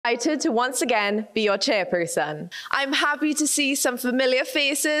delighted to once again be your chairperson. I'm happy to see some familiar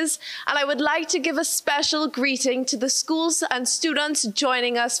faces, and I would like to give a special greeting to the schools and students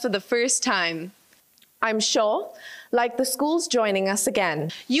joining us for the first time. I'm sure, like the schools joining us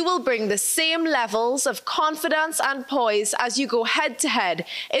again, you will bring the same levels of confidence and poise as you go head-to-head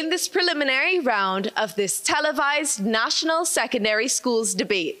in this preliminary round of this televised National Secondary Schools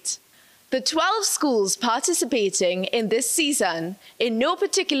debate. The 12 schools participating in this season, in no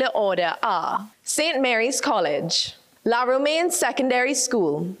particular order, are St. Mary's College, La Romaine Secondary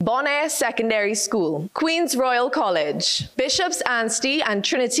School, Bonaire Secondary School, Queen's Royal College, Bishop's Anstey and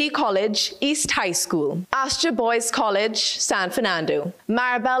Trinity College East High School, Astra Boys College, San Fernando,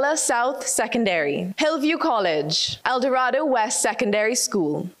 Marabella South Secondary, Hillview College, Eldorado West Secondary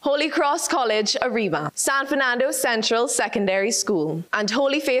School, Holy Cross College, Arima, San Fernando Central Secondary School, and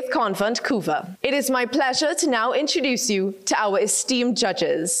Holy Faith Convent, Couva. It is my pleasure to now introduce you to our esteemed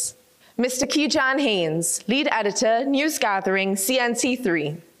judges. Mr. Kijan Haynes, Lead Editor, News Gathering,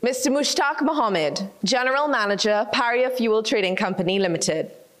 CNC3. Mr. Mushtaq Mohammed, General Manager, Paria Fuel Trading Company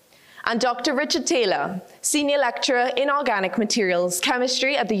Limited. And Dr. Richard Taylor, Senior Lecturer in Organic Materials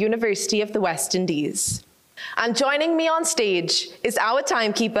Chemistry at the University of the West Indies. And joining me on stage is our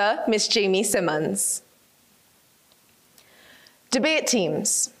timekeeper, Ms. Jamie Simmons. Debate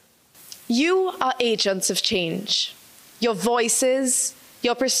teams, you are agents of change. Your voices,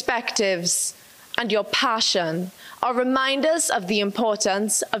 your perspectives, and your passion are reminders of the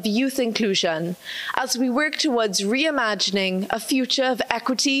importance of youth inclusion as we work towards reimagining a future of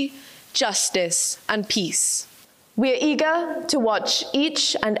equity, justice, and peace. We are eager to watch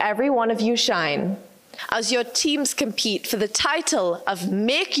each and every one of you shine as your teams compete for the title of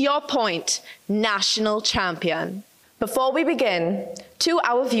Make Your Point National Champion. Before we begin, to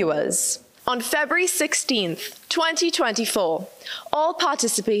our viewers, on February 16th, 2024, all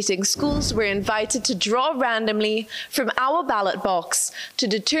participating schools were invited to draw randomly from our ballot box to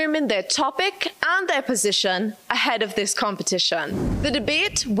determine their topic and their position ahead of this competition. The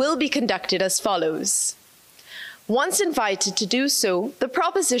debate will be conducted as follows. Once invited to do so, the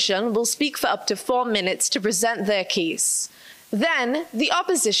proposition will speak for up to 4 minutes to present their case. Then, the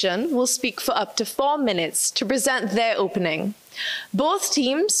opposition will speak for up to 4 minutes to present their opening. Both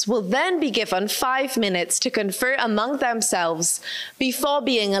teams will then be given 5 minutes to confer among themselves before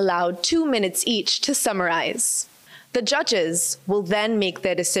being allowed 2 minutes each to summarize. The judges will then make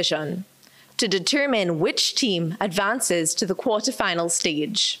their decision to determine which team advances to the quarterfinal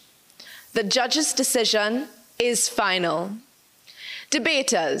stage. The judges' decision is final.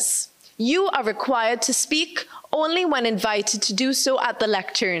 Debaters, you are required to speak only when invited to do so at the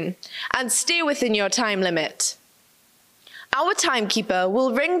lectern and stay within your time limit. Our timekeeper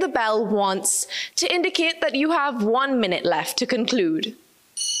will ring the bell once to indicate that you have 1 minute left to conclude.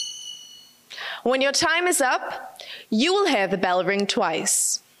 When your time is up, you will hear the bell ring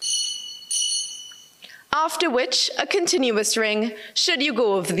twice, after which a continuous ring should you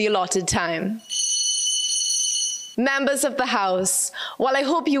go over the allotted time. Members of the House, while I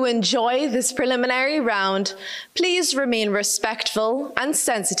hope you enjoy this preliminary round, please remain respectful and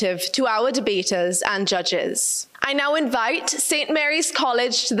sensitive to our debaters and judges. I now invite St. Mary's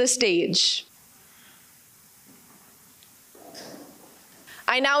College to the stage.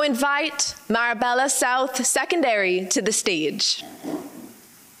 I now invite Marabella South Secondary to the stage.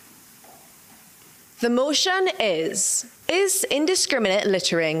 The motion is indiscriminate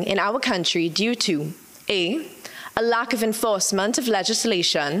littering in our country due to A, a lack of enforcement of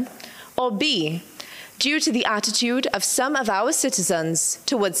legislation, or B, due to the attitude of some of our citizens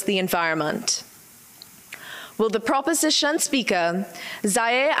towards the environment? Will the proposition speaker,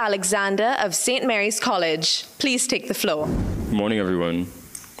 Zaire Alexander of St. Mary's College, please take the floor? Good morning, everyone.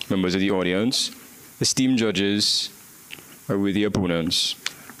 Members of the audience, esteemed judges, or with the opponents.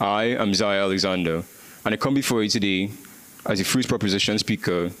 I am Zaire Alexander, and I come before you today as the first proposition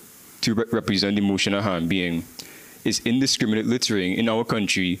speaker to represent the motion at hand, being is indiscriminate littering in our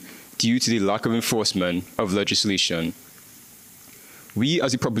country due to the lack of enforcement of legislation. We,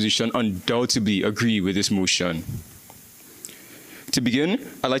 as a proposition, undoubtedly agree with this motion. To begin,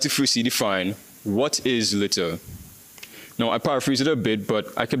 I'd like to firstly define what is litter. Now, I paraphrase it a bit, but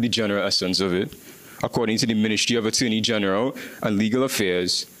I kept the general essence of it. According to the Ministry of Attorney General and Legal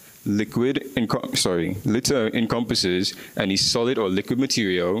Affairs, litter encompasses any solid or liquid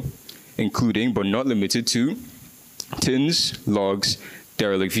material, including but not limited to tins, logs,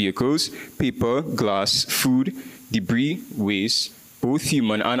 derelict vehicles, paper, glass, food, debris, waste, both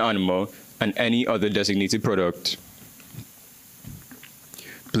human and animal, and any other designated product.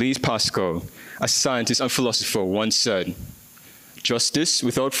 Blaise Pascal, a scientist and philosopher, once said, Justice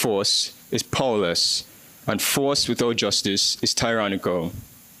without force is powerless, and force without justice is tyrannical.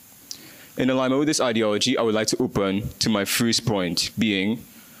 In alignment with this ideology, I would like to open to my first point, being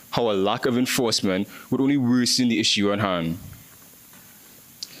how a lack of enforcement would only worsen the issue at hand.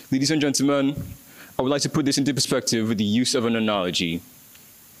 Ladies and gentlemen, I would like to put this into perspective with the use of an analogy.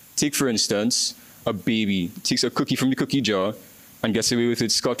 Take, for instance, a baby takes a cookie from the cookie jar and gets away with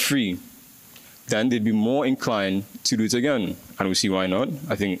it scot-free. Then they'd be more inclined to do it again. And we see why not.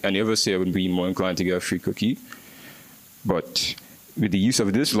 I think any of us here would be more inclined to get a free cookie. But with the use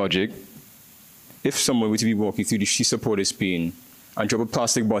of this logic, if someone were to be walking through the She-supported Spain and drop a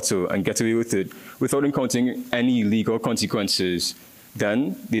plastic bottle and get away with it without encountering any legal consequences,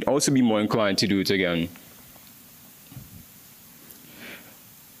 then they'd also be more inclined to do it again.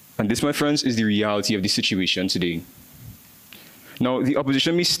 And this, my friends, is the reality of the situation today. Now, the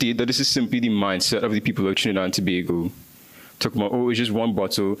opposition may state that this is simply the mindset of the people of Trinidad and Tobago. Talk about, oh, it's just one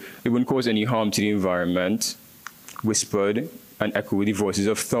bottle, it wouldn't cause any harm to the environment, whispered and echoed the voices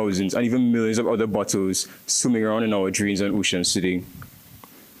of thousands and even millions of other bottles swimming around in our drains and oceans today.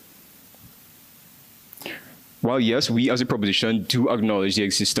 While yes, we as a proposition do acknowledge the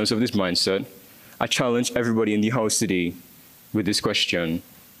existence of this mindset, I challenge everybody in the house today with this question: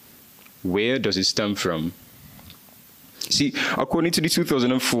 where does it stem from? See, according to the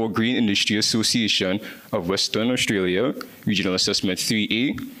 2004 Green Industry Association of Western Australia, Regional Assessment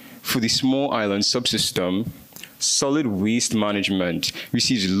 3A, for the small island subsystem, solid waste management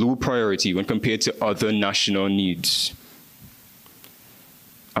receives low priority when compared to other national needs.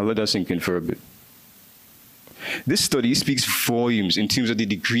 I'll let that sink in for a bit. This study speaks volumes in terms of the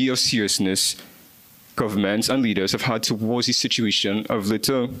degree of seriousness governments and leaders have had towards the situation of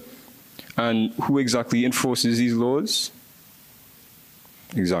litter. And who exactly enforces these laws?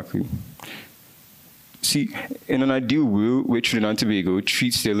 Exactly. See, in an ideal world where Trinidad and Tobago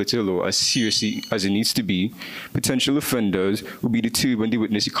treats their litter law as seriously as it needs to be, potential offenders will be deterred when they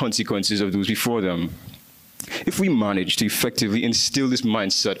witness the consequences of those before them. If we manage to effectively instill this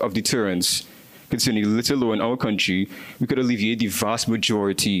mindset of deterrence concerning litter law in our country, we could alleviate the vast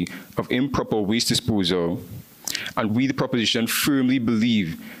majority of improper waste disposal. And we, the proposition, firmly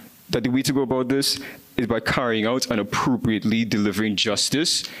believe that the way to go about this is by carrying out and appropriately delivering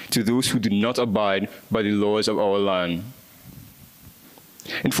justice to those who do not abide by the laws of our land.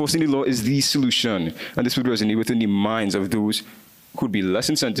 Enforcing the law is the solution, and this would resonate within the minds of those who would be less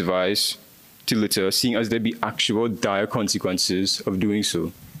incentivized to litter, seeing as there be actual dire consequences of doing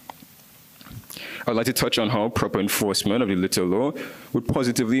so. I'd like to touch on how proper enforcement of the litter law would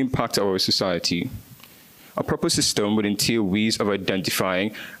positively impact our society. A proper system would entail ways of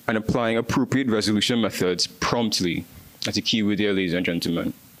identifying and applying appropriate resolution methods promptly. That's a key word there, ladies and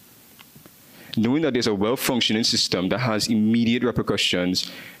gentlemen. Knowing that there's a well-functioning system that has immediate repercussions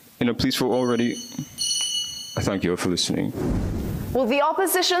in a place for already... I thank you all for listening. Will the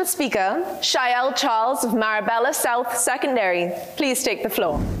opposition speaker, Shael Charles of Marabella South Secondary, please take the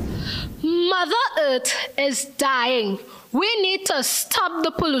floor? Mother Earth is dying. We need to stop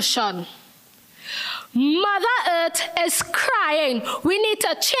the pollution. Mother Earth is crying. We need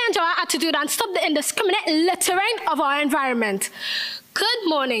to change our attitude and stop the indiscriminate littering of our environment. Good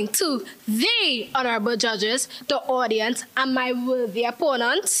morning to the honorable judges, the audience, and my worthy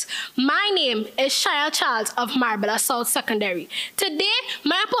opponents. My name is Shael Charles of Marabella South Secondary. Today,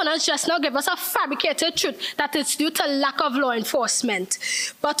 my opponents just now give us a fabricated truth that is due to lack of law enforcement.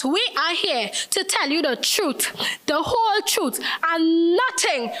 But we are here to tell you the truth, the whole truth, and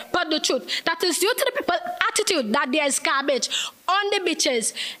nothing but the truth that is due to the people's attitude that there is garbage on the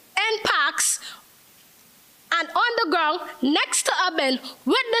beaches, in parks, and on the ground next to a bin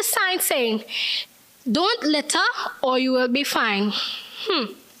with the sign saying, "Don't litter or you will be fined."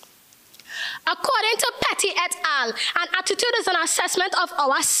 According to Petty et al., an attitude is an assessment of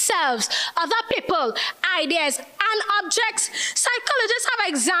ourselves, other people, ideas, and objects. Psychologists have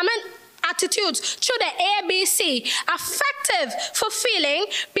examined attitudes through the ABC: affective for feeling,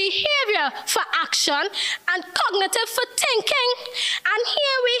 behavior for action, and cognitive for thinking. And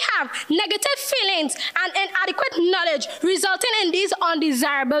here we have negative feelings and inadequate knowledge resulting in these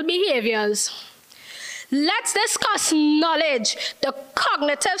undesirable behaviors. Let's discuss knowledge, the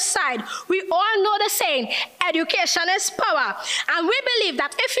cognitive side. We all know the saying, education is power. And we believe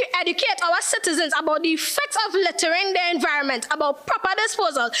that if we educate our citizens about the effects of littering the environment, about proper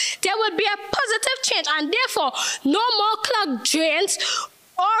disposal, there will be a positive change, and therefore no more clogged drains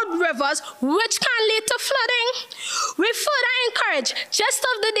or rivers which can lead to flooding. We further encourage, just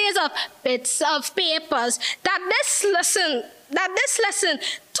of the days of bits of papers, that this lesson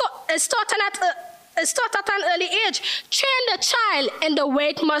is taught is taught at an early age. Train the child in the way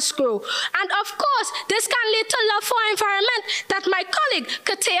it must grow. And of course, this can lead to love for environment that my colleague,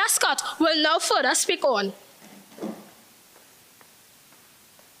 Katia Scott, will now further speak on.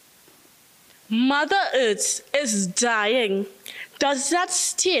 Mother Earth is dying. Does that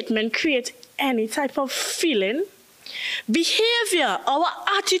statement create any type of feeling? Behavior, our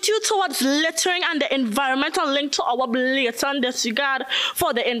attitude towards littering and the environment are linked to our blatant disregard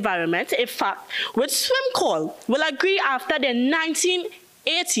for the environment, a fact which Swim Call will agree after the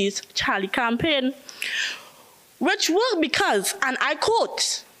 1980s Charlie campaign, which worked because, and I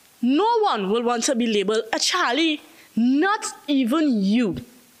quote, "No one will want to be labeled a Charlie, not even you."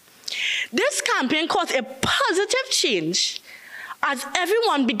 This campaign caused a positive change as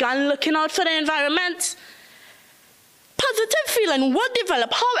everyone began looking out for the environment. Positive feeling would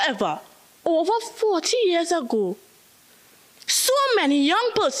develop, however, over 40 years ago. So many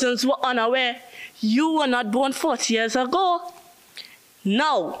young persons were unaware you were not born 40 years ago.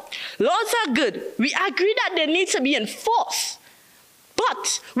 Now, laws are good. We agree that they need to be enforced.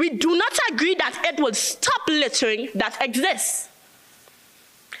 But we do not agree that it will stop littering that exists.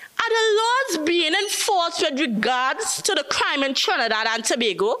 Are the laws being enforced with regards to the crime in Trinidad and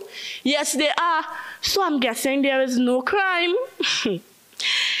Tobago? Yes, they are. So I'm guessing there is no crime. Clearly,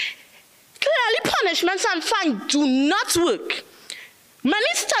 punishments and fines do not work.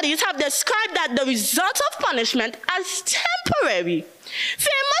 Many studies have described that the result of punishment as temporary.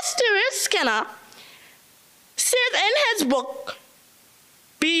 Famous Terry Skinner says in his book,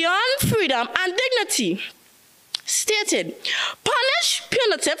 Beyond Freedom and Dignity, stated, punish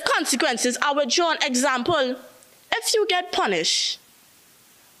punitive consequences are withdrawn. Example, if you get punished,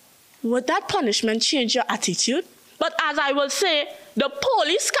 would that punishment change your attitude? But as I will say, the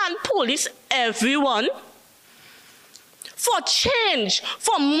police can police everyone. For change,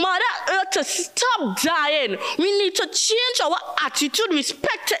 for Mother Earth to stop dying, we need to change our attitude with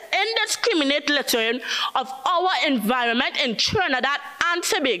respect to indiscriminate littering of our environment in Trinidad and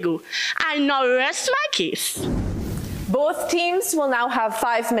Tobago. I now rest my case. Both teams will now have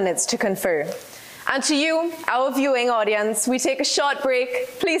 5 minutes to confer. And to you, our viewing audience, we take a short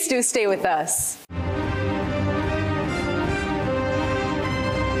break. Please do stay with us.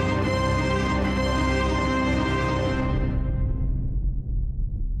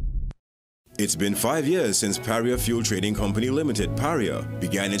 It's been 5 years since Paria Fuel Trading Company Limited, Paria,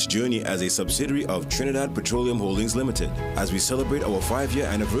 began its journey as a subsidiary of Trinidad Petroleum Holdings Limited. As we celebrate our 5-year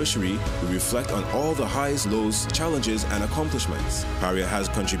anniversary, we reflect on all the highs, lows, challenges, and accomplishments. Paria has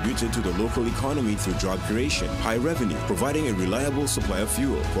contributed to the local economy through job creation, high revenue, providing a reliable supply of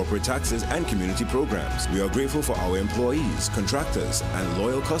fuel, corporate taxes, and community programs. We are grateful for our employees, contractors, and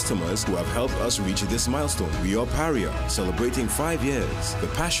loyal customers who have helped us reach this milestone. We are Paria, celebrating 5 years, the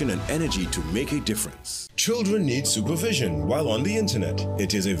passion and energy to make a difference. Children need supervision while on the internet.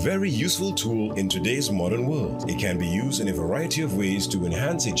 It is a very useful tool in today's modern world. It can be used in a variety of ways to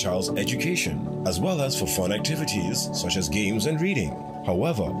enhance a child's education, as well as for fun activities such as games and reading.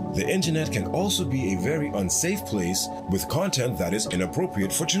 However, the internet can also be a very unsafe place with content that is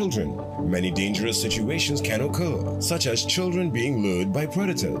inappropriate for children. Many dangerous situations can occur, such as children being lured by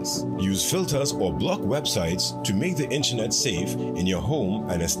predators. Use filters or block websites to make the internet safe in your home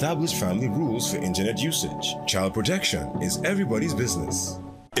and establish family rules for internet usage. Child protection is everybody's business.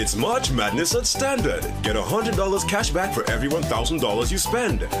 It's March Madness at Standard. Get $100 cash back for every $1,000 you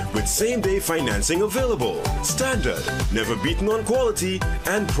spend, with same-day financing available. Standard, never beaten on quality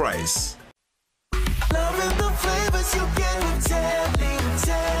and price. Loving the flavors you get with Tetley,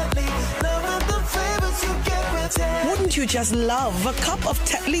 loving the flavors you get with Tetley. Wouldn't you just love a cup of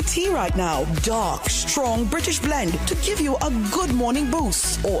Tetley tea right now? Dark, strong British blend to give you a good morning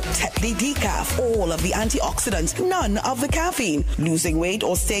boost. Or Tetley decaf, all of the antioxidants, none of the caffeine. Losing weight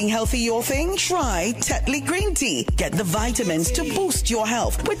or staying healthy your thing? Try Tetley green tea. Get the vitamins to boost your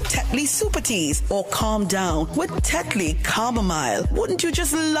health with Tetley super teas. Or calm down with Tetley chamomile. Wouldn't you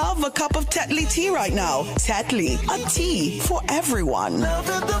just love a cup of Tetley tea right now? Tetley, a tea for everyone.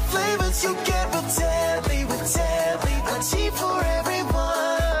 Loving the flavors you get with Tetley, a tea for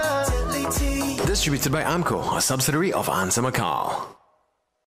everyone. Tetley tea. Distributed by AMCO, a subsidiary of Ansa Macau.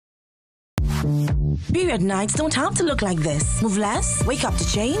 Period nights don't have to look like this. Move less, wake up to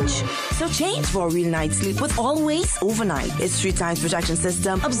change. So change for a real night's sleep with Always Overnight. Its 3 times protection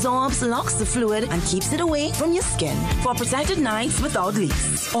system absorbs, locks the fluid, and keeps it away from your skin. For protected nights without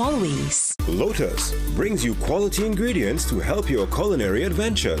leaks. Always. Lotus brings you quality ingredients to help your culinary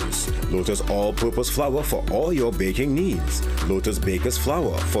adventures. Lotus all-purpose flour for all your baking needs. Lotus Baker's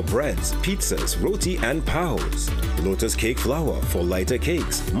flour for breads, pizzas, roti, and paos. Lotus cake flour for lighter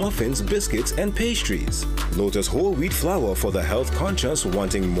cakes, muffins, biscuits, and pastries. Lotus whole wheat flour for the health conscious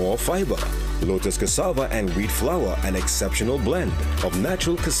wanting more fiber. Lotus cassava and wheat flour, an exceptional blend of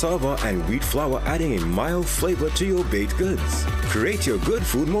natural cassava and wheat flour, adding a mild flavor to your baked goods. Create your good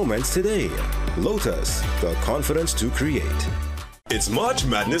food moments today. Lotus, the confidence to create. It's March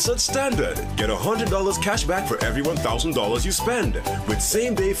Madness at Standard. Get $100 cash back for every $1,000 you spend with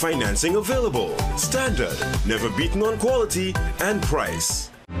same-day financing available. Standard, never beaten on quality and price.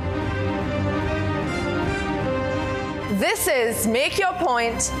 This is Make Your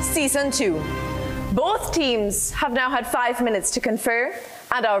Point Season 2. Both teams have now had 5 minutes to confer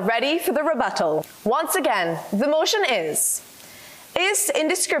and are ready for the rebuttal. Once again, the motion is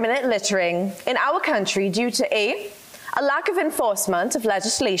indiscriminate littering in our country due to A, a lack of enforcement of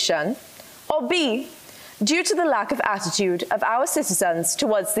legislation, or B, due to the lack of attitude of our citizens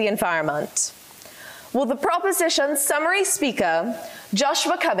towards the environment? Will the proposition's summary speaker,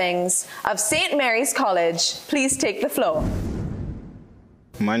 Joshua Cummings of St. Mary's College, please take the floor?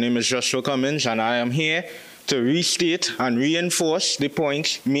 My name is Joshua Cummings, and I am here to restate and reinforce the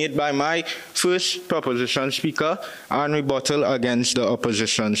points made by my first proposition speaker and rebuttal against the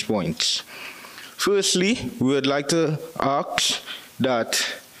opposition's points. Firstly, we would like to ask that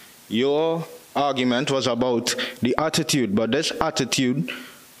your argument was about the attitude, but this attitude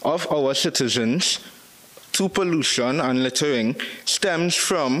of our citizens to pollution and littering stems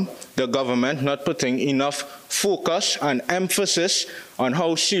from the government not putting enough focus and emphasis on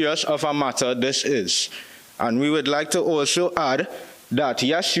how serious of a matter this is. And we would like to also add that,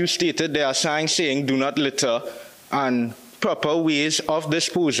 yes, you stated there are signs saying do not litter and proper ways of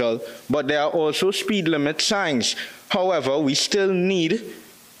disposal, but there are also speed limit signs. However, we still need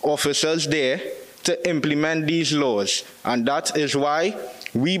officers there to implement these laws, and that is why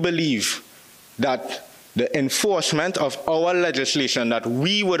we believe that the enforcement of our legislation that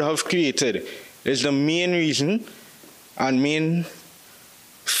we would have created is the main reason and main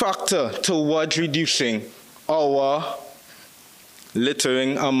factor towards reducing our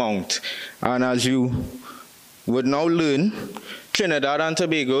littering amount. And as you would now learn, Trinidad and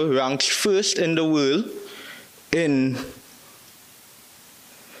Tobago ranks first in the world in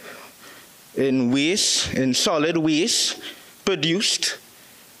waste, in solid waste produced.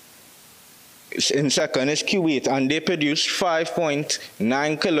 In second is Kuwait, and they produce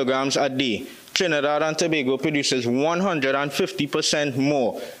 5.9 kilograms a day. Trinidad and Tobago produces 150%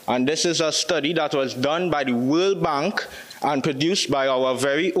 more. And this is a study that was done by the World Bank and produced by our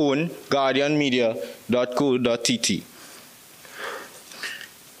very own guardianmedia.co.tt.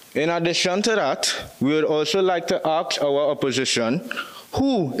 In addition to that, we would also like to ask our opposition,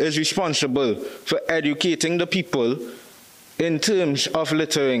 who is responsible for educating the people in terms of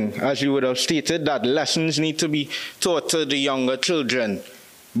littering? As you would have stated, that lessons need to be taught to the younger children.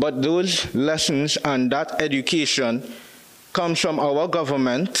 But those lessons and that education comes from our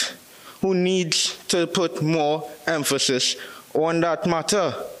government, who needs to put more emphasis on that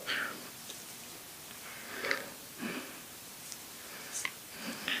matter.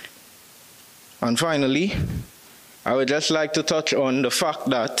 And finally, I would just like to touch on the fact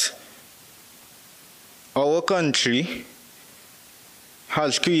that our country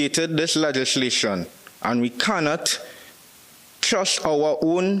has created this legislation, and we cannot trust our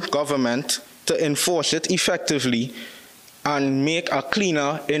own government to enforce it effectively and make a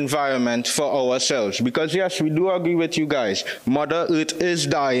cleaner environment for ourselves. Because yes, we do agree with you guys, Mother Earth is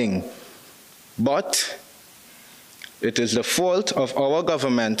dying, but it is the fault of our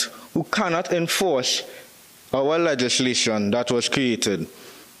government who cannot enforce our legislation that was created.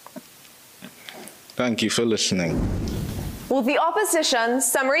 Thank you for listening. Will the opposition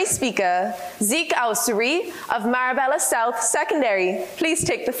summary speaker, Zeke Ausuri of Marabella South Secondary, please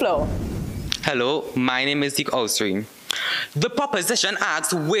take the floor? Hello, my name is Zeke Ausuri. The proposition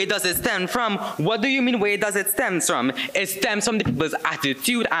asks, where does it stem from? What do you mean, where does it stem from? It stems from the people's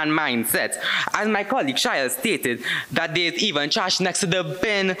attitude and mindset. As my colleague Shia stated, that there's even trash next to the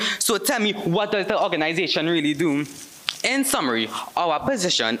bin. So tell me, what does the organization really do? In summary, our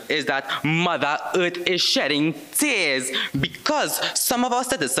position is that Mother Earth is shedding tears because some of our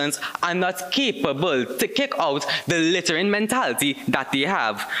citizens are not capable to kick out the littering mentality that they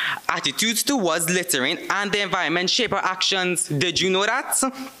have. Attitudes towards littering and the environment shape our actions. Did you know that?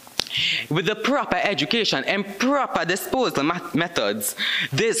 With the proper education and proper disposal methods,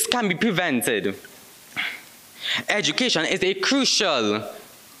 this can be prevented. Education is a crucial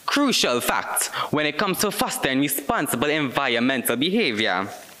crucial fact when it comes to fostering responsible environmental behavior.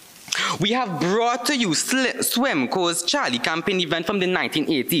 We have brought to you Swimco's Charlie campaign event from the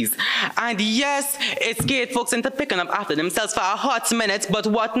 1980s. And yes, it scared folks into picking up after themselves for a hot minute, but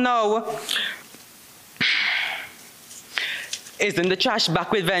what now? Isn't the trash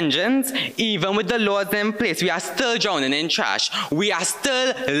back with vengeance? Even with the laws in place, we are still drowning in trash. We are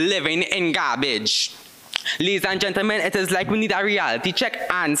still living in garbage. Ladies and gentlemen, it is like we need a reality check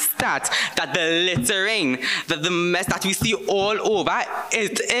and stat that the littering, that the mess that we see all over,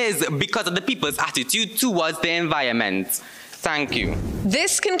 it is because of the people's attitude towards the environment. Thank you.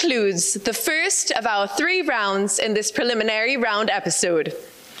 This concludes the first of our 3 rounds in this preliminary round episode.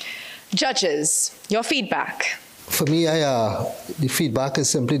 Judges, your feedback. For me, the feedback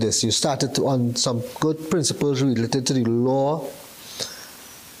is simply this. You started on some good principles related to the law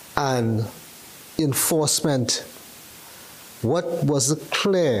and enforcement. What was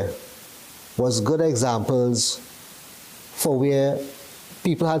clear was good examples for where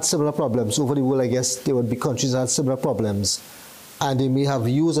people had similar problems. Over the world, I guess there would be countries that had similar problems, and they may have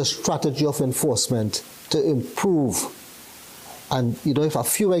used a strategy of enforcement to improve. And you know, if a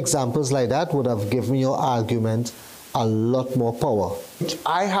few examples like that would have given your argument a lot more power.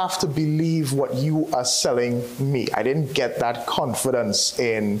 I have to believe what you are selling me. I didn't get that confidence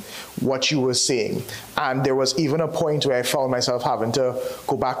in what you were saying. And there was even a point where I found myself having to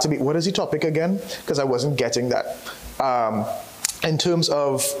go back to what is the topic again? Because I wasn't getting that. In terms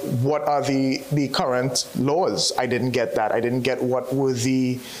of what are the current laws, I didn't get that. I didn't get what were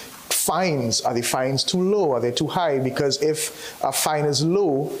the fines. Are the fines too low? Are they too high? Because if a fine is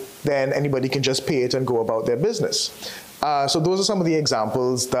low, then anybody can just pay it and go about their business. So those are some of the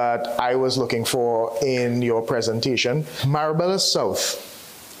examples that I was looking for in your presentation. Marabella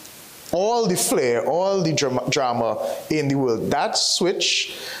South, all the flair, all the drama in the world, that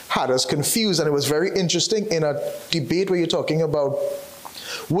switch had us confused, and it was very interesting in a debate where you're talking about,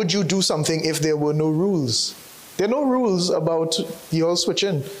 would you do something if there were no rules? There are no rules about you all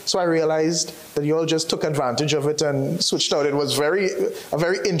switching. So I realized that you all just took advantage of it and switched out. It was a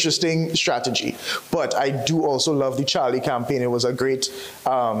very interesting strategy. But I do also love the Charlie campaign. It was a great,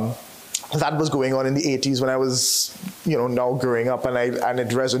 that was going on in the 80s when I was, now growing up, and it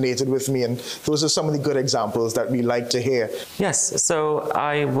resonated with me. And those are some of the good examples that we like to hear. Yes, so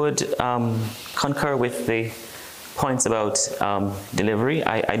I would concur with the points about delivery.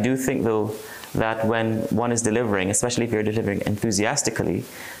 I do think, though, that when one is delivering, especially if you're delivering enthusiastically,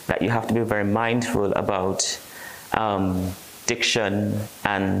 that you have to be very mindful about diction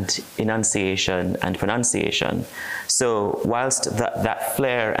and enunciation and pronunciation. So whilst that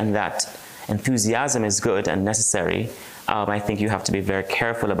flair and that enthusiasm is good and necessary, I think you have to be very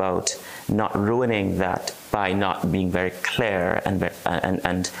careful about not ruining that by not being very clear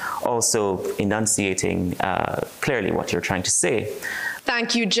and also enunciating clearly what you're trying to say.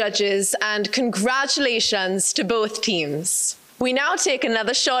 Thank you, judges, and congratulations to both teams. We now take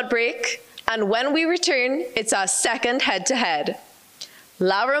another short break, and when we return, it's our second head-to-head.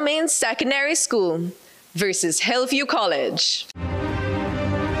 La Romaine Secondary School versus Hillview College.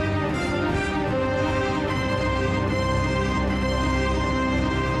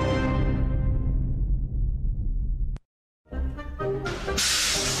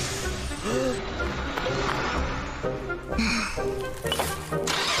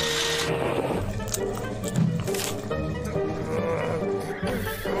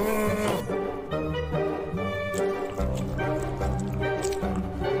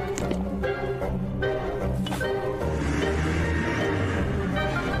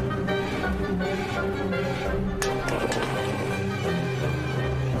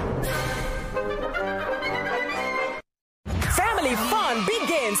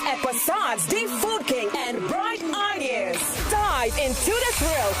 At Passad's Deep Food King and Bright Ideas. Dive into the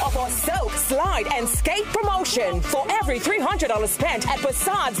thrill of our soak, slide, and skate promotion. For every $300 spent at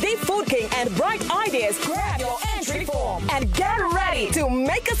Passad's Deep Food King and Bright Ideas, grab your entry form and get ready to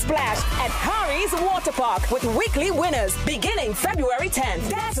make a splash at Harry's Water Park with weekly winners beginning February 10th.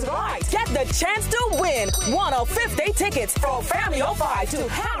 That's right. Get the chance to win one of 50 tickets for a family of 5 to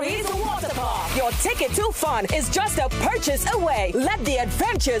Harry's Water Park. Your ticket to fun is just a purchase away. Let the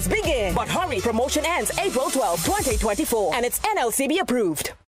adventures begin. But hurry, promotion ends April 12, 2024, and it's NLCB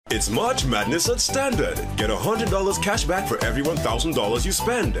approved. It's March Madness at Standard. Get $100 cash back for every $1,000 you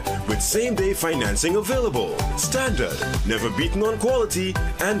spend with same-day financing available. Standard, never beaten on quality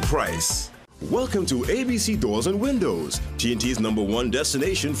and price. Welcome to ABC Doors and Windows, TNT's #1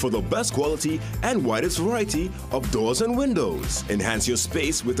 destination for the best quality and widest variety of doors and windows. Enhance your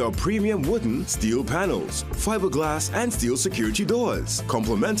space with our premium wooden, steel panels, fiberglass, and steel security doors,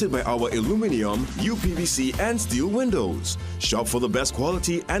 complemented by our aluminum, UPVC, and steel windows. Shop for the best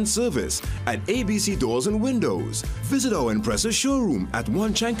quality and service at ABC Doors and Windows. Visit our impressive showroom at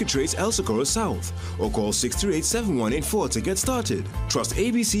 1 Chancatrace, El Socorro South, or call 638-7184 to get started. Trust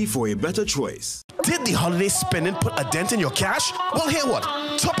ABC for a better choice. Did the holiday spending put a dent in your cash? Well, hear what?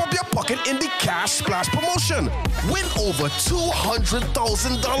 Top up your pocket in the Cash Splash promotion. Win over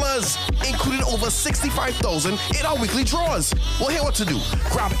 $200,000, including over $65,000 in our weekly draws. Well, hear what to do.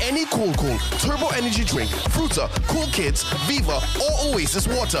 Grab any Cool Turbo Energy drink, Fruta, Cool Kids, Viva, or Oasis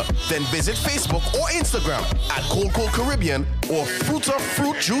Water. Then visit Facebook or Instagram at Cool Caribbean or Fruta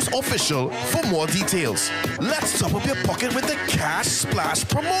Fruit Juice Official for more details. Let's top up your pocket with the Cash Splash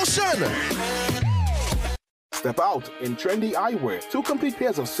promotion. Step out in trendy eyewear. 2 complete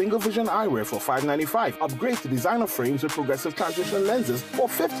pairs of single vision eyewear for $5.95. Upgrade to designer frames with progressive transition lenses for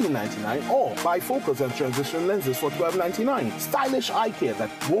 $15.99, or bifocals and transition lenses for $12.99. Stylish eye care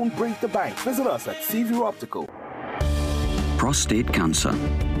that won't break the bank. Visit us at Seaview Optical. Prostate cancer,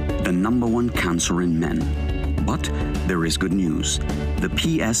 the #1 cancer in men. But there is good news. The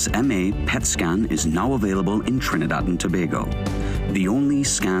PSMA PET scan is now available in Trinidad and Tobago. The only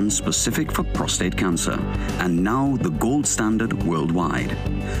scan specific for prostate cancer, and now the gold standard worldwide.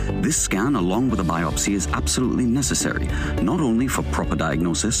 This scan, along with a biopsy, is absolutely necessary, not only for proper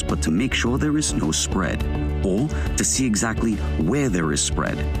diagnosis, but to make sure there is no spread, or to see exactly where there is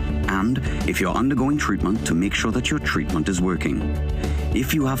spread, and if you're undergoing treatment, to make sure that your treatment is working.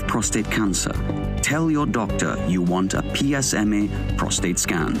 If you have prostate cancer, tell your doctor you want a PSMA prostate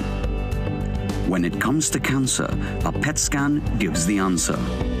scan. When it comes to cancer, a PET scan gives the answer.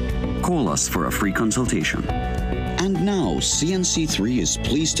 Call us for a free consultation. And now, CNC3 is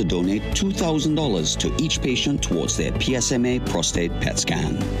pleased to donate $2,000 to each patient towards their PSMA prostate PET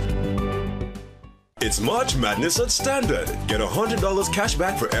scan. It's March Madness at Standard. Get $100 cash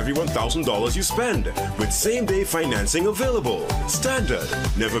back for every $1,000 you spend, with same-day financing available. Standard,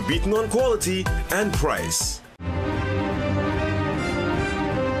 never beaten on quality and price.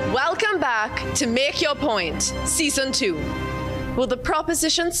 Welcome back to Make Your Point, Season 2. Will the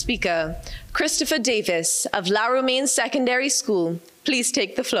proposition speaker, Christopher Davis of La Romaine Secondary School, please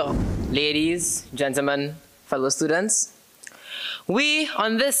take the floor? Ladies, gentlemen, fellow students, we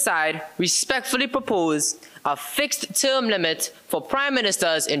on this side respectfully propose a fixed term limit for prime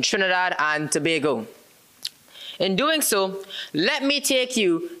ministers in Trinidad and Tobago. In doing so, let me take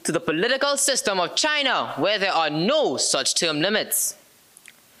you to the political system of China, where there are no such term limits.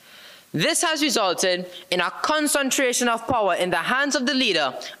 This has resulted in a concentration of power in the hands of the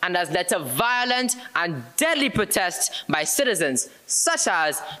leader and has led to violent and deadly protests by citizens, such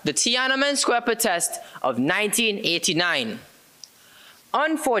as the Tiananmen Square protest of 1989.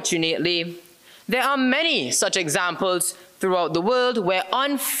 Unfortunately, there are many such examples throughout the world where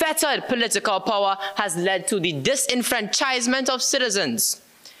unfettered political power has led to the disenfranchisement of citizens.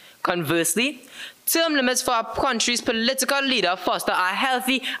 Conversely, term limits for a country's political leader foster a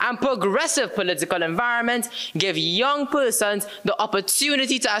healthy and progressive political environment, give young persons the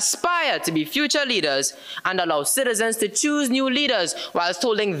opportunity to aspire to be future leaders, and allow citizens to choose new leaders whilst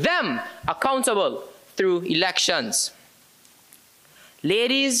holding them accountable through elections.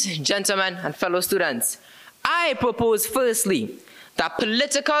 Ladies, gentlemen, and fellow students, I propose firstly that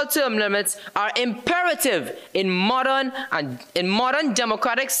political term limits are imperative in modern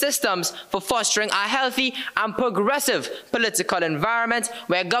democratic systems for fostering a healthy and progressive political environment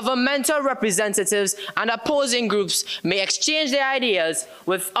where governmental representatives and opposing groups may exchange their ideas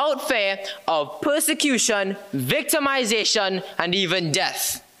without fear of persecution, victimization, and even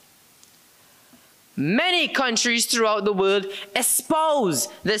death. Many countries throughout the world espouse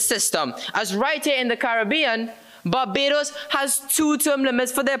this system, as right here in the Caribbean, Barbados has 2 term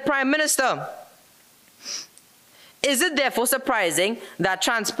limits for their prime minister. Is it therefore surprising that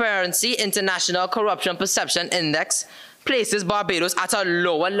Transparency International Corruption Perception Index places Barbados at a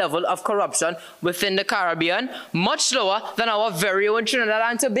lower level of corruption within the Caribbean, much lower than our very own Trinidad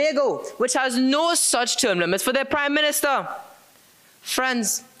and Tobago, which has no such term limits for their prime minister?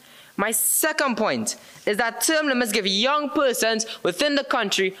 Friends, my second point is that term limits give young persons within the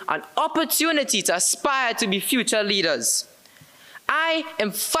country an opportunity to aspire to be future leaders. I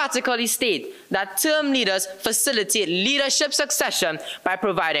emphatically state that term leaders facilitate leadership succession by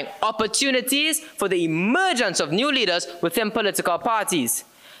providing opportunities for the emergence of new leaders within political parties.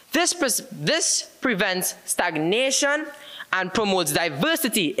 This prevents stagnation and promotes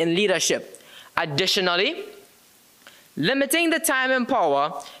diversity in leadership. Additionally, limiting the time in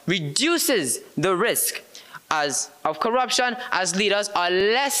power reduces the risk of corruption, as leaders are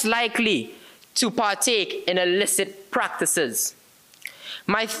less likely to partake in illicit practices.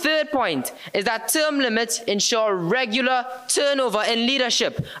 My third point is that term limits ensure regular turnover in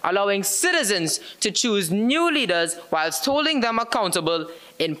leadership, allowing citizens to choose new leaders whilst holding them accountable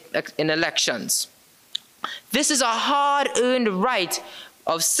in elections. This is a hard-earned right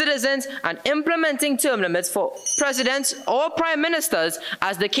of citizens, and implementing term limits for presidents or prime ministers,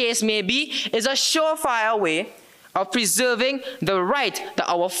 as the case may be, is a surefire way of preserving the right that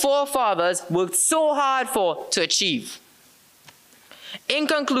our forefathers worked so hard for to achieve. In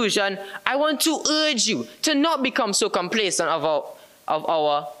conclusion, I want to urge you to not become so complacent of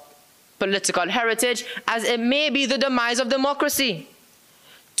our political heritage, as it may be the demise of democracy.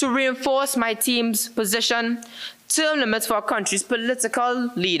 To reinforce my team's position, term limits for our country's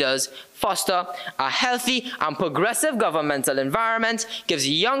political leaders foster a healthy and progressive governmental environment, gives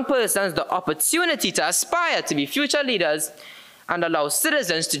young persons the opportunity to aspire to be future leaders, and allows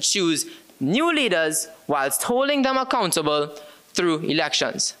citizens to choose new leaders whilst holding them accountable through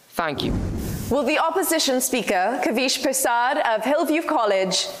elections. Thank you. Will the opposition speaker, Kavish Prasad of Hillview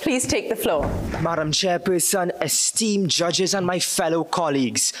College, please take the floor? Madam Chairperson, esteemed judges and my fellow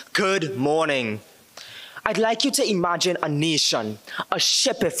colleagues, good morning. I'd like you to imagine a nation, a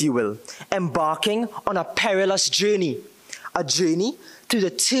ship if you will, embarking on a perilous journey. A journey through the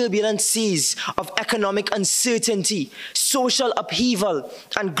turbulent seas of economic uncertainty, social upheaval,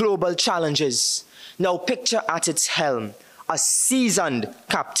 and global challenges. Now picture at its helm a seasoned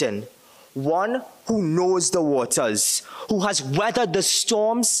captain, one who knows the waters, who has weathered the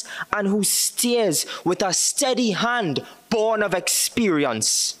storms, and who steers with a steady hand born of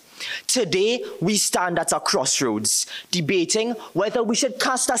experience. Today, we stand at a crossroads, debating whether we should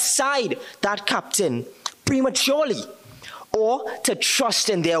cast aside that captain prematurely, or to trust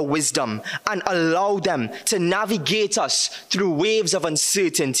in their wisdom and allow them to navigate us through waves of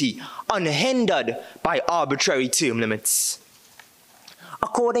uncertainty, unhindered by arbitrary term limits.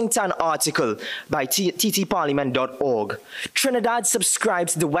 According to an article by ttparliament.org, Trinidad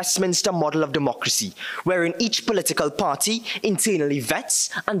subscribes to the Westminster model of democracy, wherein each political party internally vets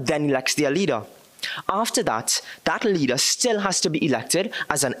and then elects their leader. After that, that leader still has to be elected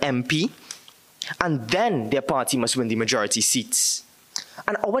as an MP, and then their party must win the majority seats.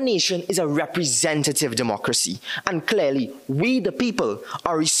 And our nation is a representative democracy, and clearly we, the people,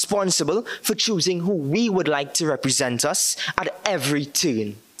 are responsible for choosing who we would like to represent us at every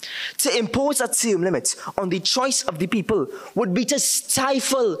turn. To impose a term limit on the choice of the people would be to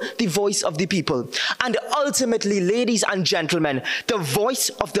stifle the voice of the people. And ultimately, ladies and gentlemen, the voice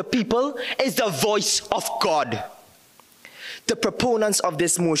of the people is the voice of God. The proponents of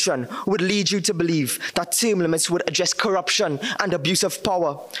this motion would lead you to believe that term limits would address corruption and abuse of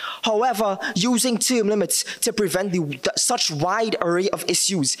power. However, using term limits to prevent such wide array of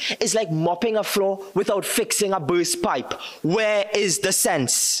issues is like mopping a floor without fixing a burst pipe. Where is the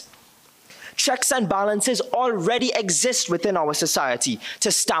sense? Checks and balances already exist within our society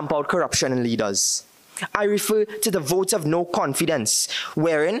to stamp out corruption in leaders. I refer to the vote of no confidence,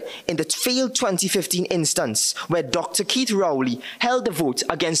 wherein, in the failed 2015 instance, where Dr. Keith Rowley held the vote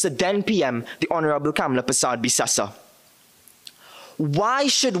against the then PM, the Honorable Kamla Persad-Bissessar. Why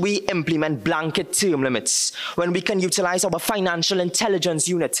should we implement blanket term limits when we can utilize our financial intelligence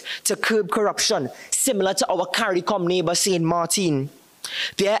unit to curb corruption, similar to our CARICOM neighbor St. Martin?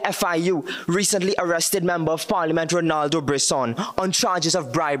 Their FIU recently arrested Member of Parliament Ronaldo Brisson on charges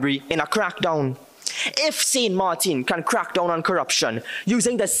of bribery in a crackdown. If St. Martin can crack down on corruption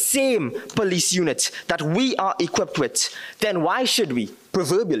using the same police unit that we are equipped with, then why should we,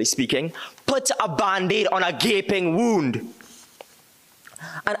 proverbially speaking, put a band-aid on a gaping wound?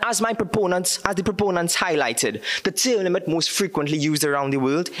 And as the proponents highlighted, the term limit most frequently used around the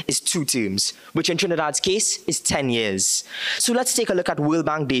world is 2 terms, which in Trinidad's case is 10 years. So let's take a look at World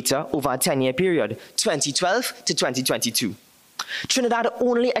Bank data over a 10-year period, 2012 to 2022. Trinidad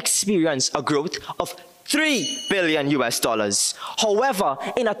only experienced a growth of $3 billion. However,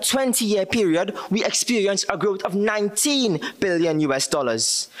 in a 20-year period, we experienced a growth of $19 billion.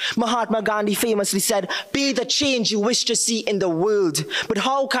 Mahatma Gandhi famously said, "Be the change you wish to see in the world." But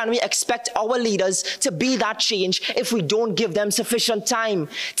how can we expect our leaders to be that change if we don't give them sufficient time?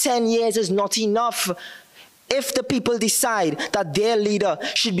 10 years is not enough. If the people decide that their leader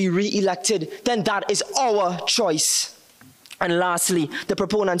should be re-elected, then that is our choice. And lastly, the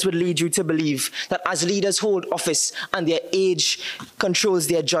proponents would lead you to believe that as leaders hold office and their age controls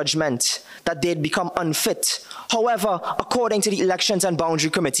their judgment, that they'd become unfit. However, according to the Elections and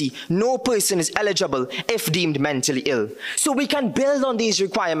Boundary Committee, no person is eligible if deemed mentally ill. So we can build on these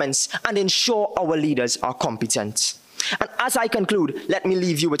requirements and ensure our leaders are competent. And as I conclude, let me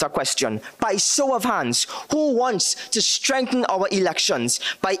leave you with a question. By show of hands, who wants to strengthen our elections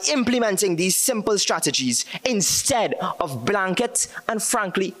by implementing these simple strategies instead of blanket and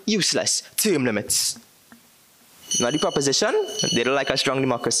frankly useless term limits? Not the proposition, they don't like a strong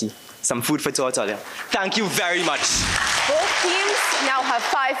democracy. Some food for thought, earlier. Thank you very much. Both teams now have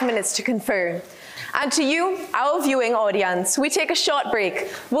 5 minutes to confer. And to you, our viewing audience, we take a short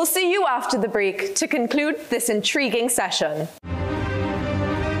break. We'll see you after the break to conclude this intriguing session.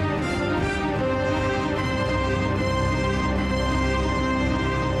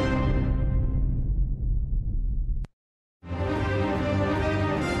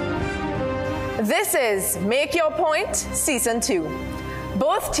 This is Make Your Point, Season 2.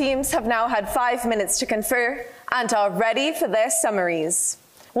 Both teams have now had 5 minutes to confer and are ready for their summaries.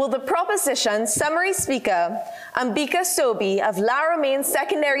 Will the proposition summary speaker, Ambika Sobi of La Romaine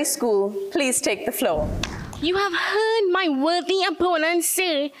Secondary School, please take the floor? You have heard my worthy opponent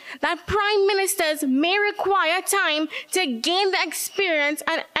say that prime ministers may require time to gain the experience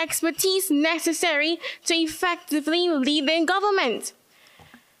and expertise necessary to effectively lead their government.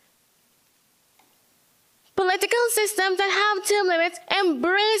 Political systems that have term limits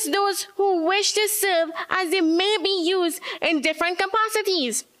embrace those who wish to serve, as they may be used in different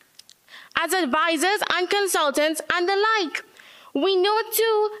capacities, as advisors and consultants and the like. We know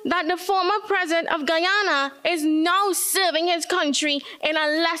too that the former president of Guyana is now serving his country in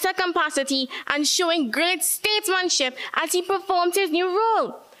a lesser capacity and showing great statesmanship as he performs his new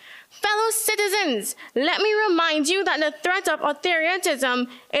role. Fellow citizens, let me remind you that the threat of authoritarianism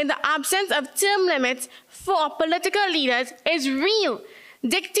in the absence of term limits for political leaders is real.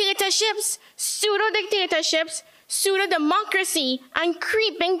 Dictatorships, pseudo-dictatorships, pseudo-democracy, and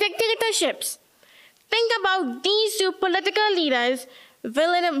creeping dictatorships. Think about these two political leaders,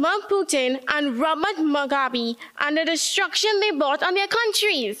 Vladimir Putin and Robert Mugabe, and the destruction they brought on their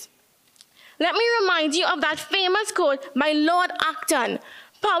countries. Let me remind you of that famous quote by Lord Acton: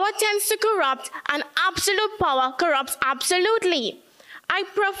 "Power tends to corrupt, and absolute power corrupts absolutely." I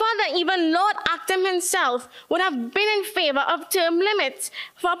prefer that even Lord Acton himself would have been in favor of term limits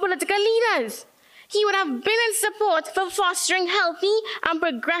for political leaders. He would have been in support for fostering healthy and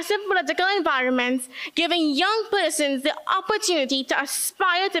progressive political environments, giving young persons the opportunity to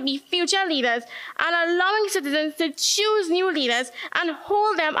aspire to be future leaders, and allowing citizens to choose new leaders and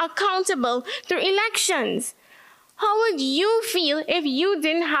hold them accountable through elections. How would you feel if you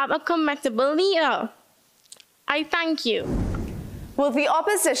didn't have a committable leader? I thank you. Will the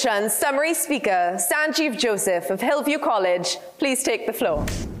opposition summary speaker, Sanjeev Joseph of Hillview College, please take the floor?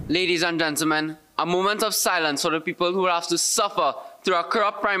 Ladies and gentlemen, a moment of silence for the people who will have to suffer through a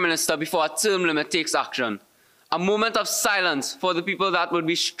corrupt prime minister before a term limit takes action. A moment of silence for the people that would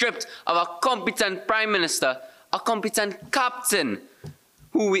be stripped of a competent prime minister, a competent captain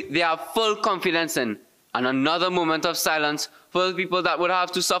who they have full confidence in. And another moment of silence for the people that would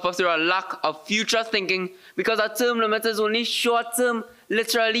have to suffer through a lack of future thinking because a term limit is only short-term,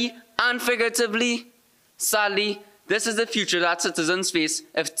 literally and figuratively. Sadly, this is the future that citizens face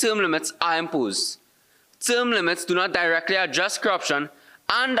if term limits are imposed. Term limits do not directly address corruption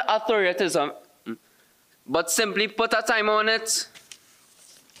and authoritarianism, but simply put a timer on it.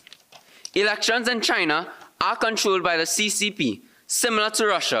 Elections in China are controlled by the CCP, similar to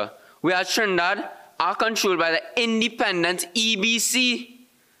Russia, whereas Trinidad are controlled by the independent EBC.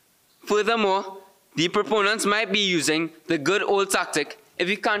 Furthermore, the proponents might be using the good old tactic: if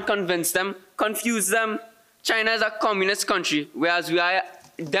you can't convince them, confuse them. China is a communist country, whereas we are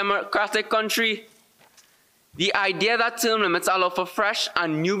a democratic country. The idea that term limits allow for fresh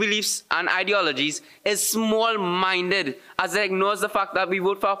and new beliefs and ideologies is small-minded, as it ignores the fact that we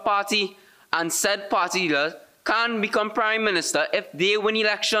vote for a party, and said party leader can become prime minister if they win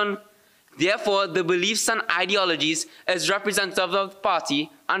election. Therefore, the beliefs and ideologies is representative of the party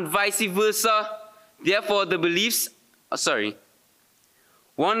and vice versa. Therefore, the beliefs,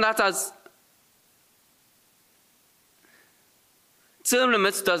 term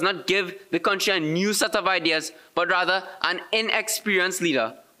limits does not give the country a new set of ideas, but rather an inexperienced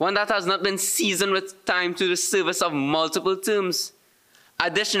leader, one that has not been seasoned with time to the service of multiple terms.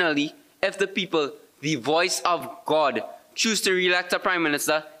 Additionally, if the people, the voice of God, choose to re-elect a prime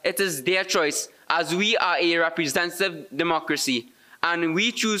minister, it is their choice, as we are a representative democracy, and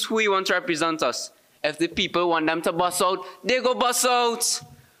we choose who we want to represent us. If the people want them to bust out, they go bust out.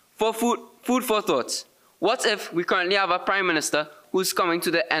 For food for thought. What if we currently have a Prime Minister who's coming to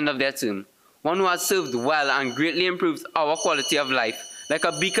the end of their term? One who has served well and greatly improved our quality of life. Like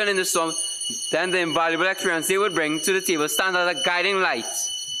a beacon in the storm, then the invaluable experience they would bring to the table stands as a guiding light.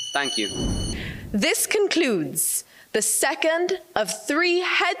 Thank you. This concludes the second of 3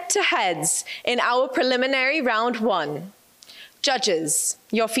 head-to-heads in our preliminary round 1. Judges,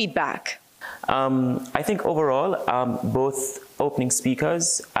 your feedback. I think overall, both opening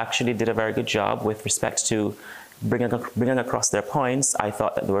speakers actually did a very good job with respect to bringing across their points. I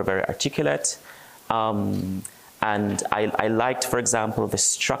thought that they were very articulate. And I liked, for example, the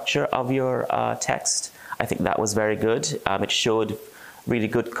structure of your text. I think that was very good. It showed really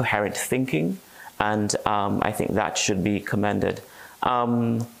good coherent thinking. And I think that should be commended.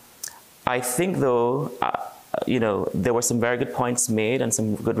 I think, though, there were some very good points made and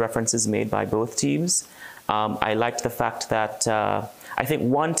some good references made by both teams. I liked the fact that I think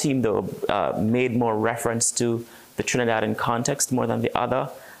one team, though, made more reference to the Trinidadian context more than the other.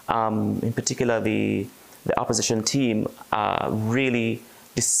 In particular, the opposition team really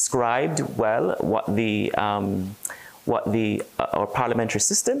described well our parliamentary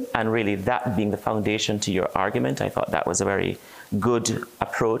system, and really that being the foundation to your argument. I thought that was a very good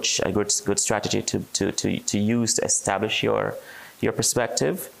approach, a good strategy to use to establish your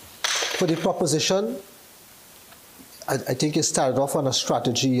perspective. For the proposition, I think it started off on a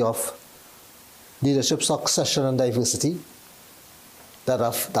strategy of leadership succession and diversity,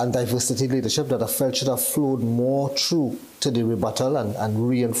 diversity leadership that I felt should have flowed more through to the rebuttal and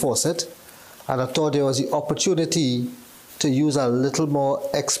reinforce it. And I thought there was the opportunity to use a little more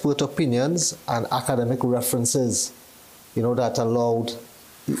expert opinions and academic references, that allowed,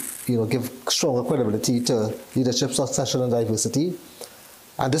 give stronger credibility to leadership succession and diversity.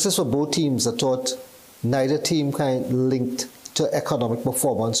 And this is for both teams. I thought neither team kind of linked to economic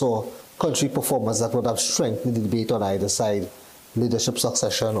performance or country performance that would have strengthened the debate on either side, leadership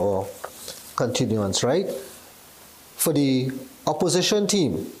succession or continuance, right? For the opposition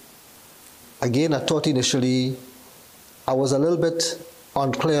team, again, I thought initially I was a little bit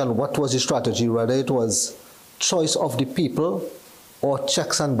unclear on what was the strategy, whether it was choice of the people or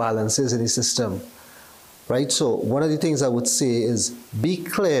checks and balances in the system, right? So one of the things I would say is be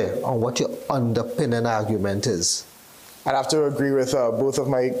clear on what your underpinning argument is. I'd have to agree with both of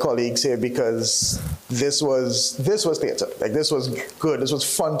my colleagues here, because this was theater. Like, this was good. This was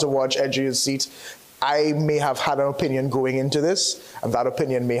fun to watch, edge of your seat. I may have had an opinion going into this, and that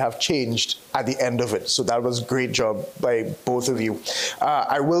opinion may have changed at the end of it. So that was a great job by both of you.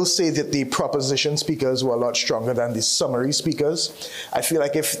 I will say that the proposition speakers were a lot stronger than the summary speakers. I feel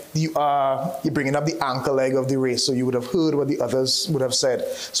like if you're bringing up the anchor leg of the race, so you would have heard what the others would have said.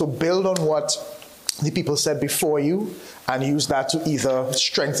 So build on what the people said before you and use that to either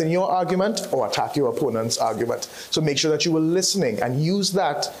strengthen your argument or attack your opponent's argument. So make sure that you were listening and use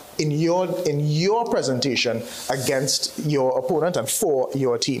that in your presentation against your opponent and for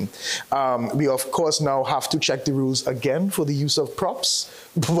your team. We of course now have to check the rules again for the use of props,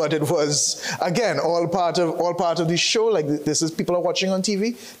 but it was again all part of the show. Like, this is, people are watching on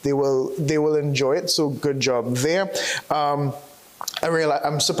TV, they will enjoy it. So good job there. I'm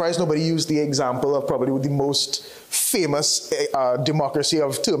surprised nobody used the example of probably the most famous democracy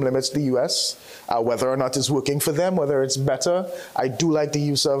of term limits, the US, whether or not it's working for them, whether it's better. I do like the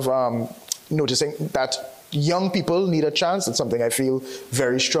use of noticing that young people need a chance. It's something I feel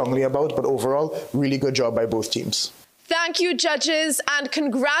very strongly about, but overall, really good job by both teams. Thank you, judges, and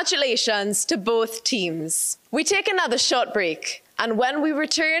congratulations to both teams. We take another short break, and when we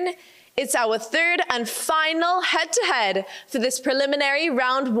return, it's our third and final head-to-head for this preliminary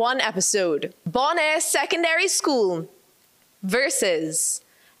round 1 episode. Bonaire Secondary School versus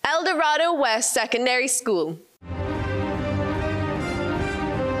El Dorado West Secondary School.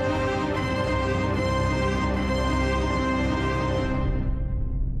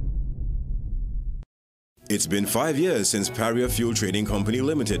 It's been 5 years since Paria Fuel Trading Company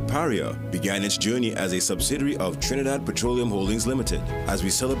Limited, Paria, began its journey as a subsidiary of Trinidad Petroleum Holdings Limited. As we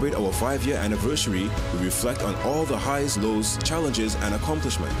celebrate our 5-year anniversary, we reflect on all the highs, lows, challenges, and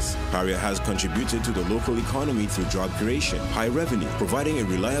accomplishments. Paria has contributed to the local economy through job creation, high revenue, providing a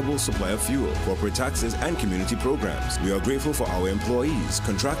reliable supply of fuel, corporate taxes, and community programs. We are grateful for our employees,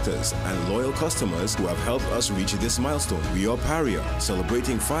 contractors, and loyal customers who have helped us reach this milestone. We are Paria,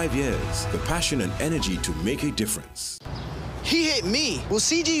 celebrating 5 years, the passion and energy to make a difference. He hit me. Will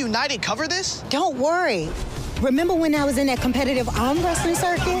CG United cover this? Don't worry. Remember when I was in that competitive arm wrestling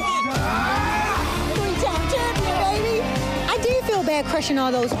circuit? 3-time champion, baby. I did feel bad crushing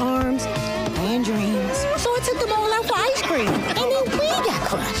all those arms. and dreams. So I took them all out for ice cream, and then we got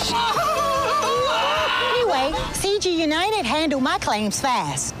crushed. Anyway, CG United handled my claims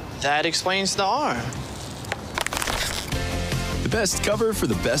fast. That explains the arm. The best cover for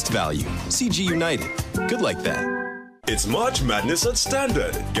the best value. CG United. Good like that. It's March Madness at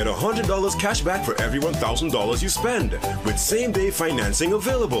Standard. Get $100 cash back for every $1,000 you spend with same-day financing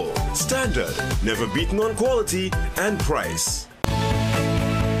available. Standard, never beaten on quality and price.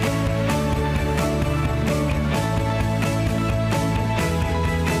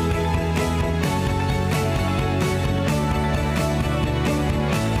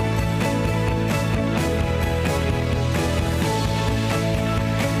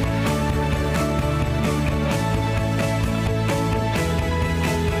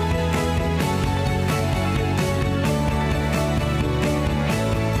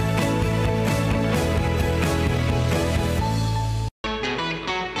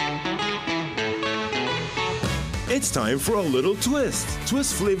 It's time for a little twist.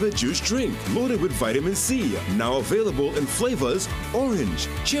 Twist flavored juice drink loaded with vitamin C. Now available in flavors orange,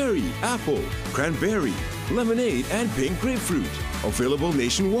 cherry, apple, cranberry, lemonade, and pink grapefruit. Available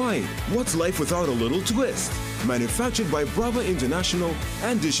nationwide. What's life without a little twist? Manufactured by Brava International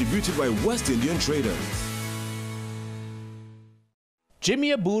and distributed by West Indian Traders.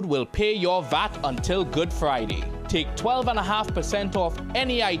 Jimmy Abood will pay your VAT until Good Friday. Take 12.5% off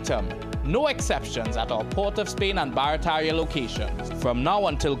any item. No exceptions at our Port of Spain and Barataria locations. From now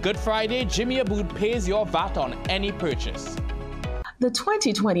until Good Friday, Jimmy Abood pays your VAT on any purchase. The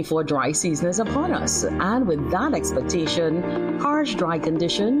 2024 dry season is upon us, and with that expectation, harsh dry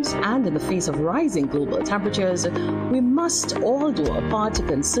conditions, and in the face of rising global temperatures, we must all do our part to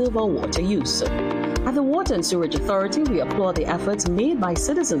conserve our water use. At the Water and Sewerage Authority, we applaud the efforts made by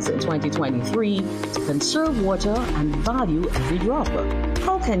citizens in 2023 to conserve water and value every drop.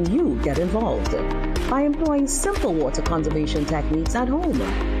 How can you get involved? By employing simple water conservation techniques at home.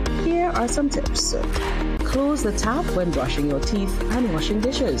 Here are some tips. Close the tap when brushing your teeth and washing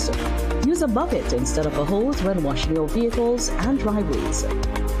dishes. Use a bucket instead of a hose when washing your vehicles and driveways.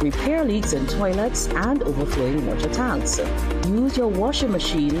 Repair leaks in toilets and overflowing water tanks. Use your washing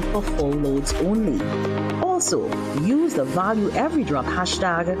machine for full loads only. Also, use the Value Every Drop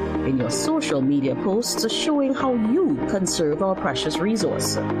hashtag in your social media posts showing how you conserve our precious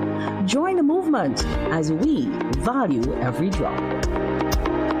resource. Join the movement as we value every drop.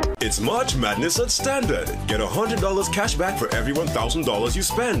 It's March Madness at Standard. Get $100 cash back for every $1,000 you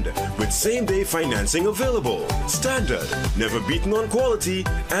spend with same-day financing available. Standard, never beaten on quality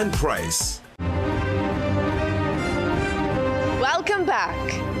and price. Welcome back.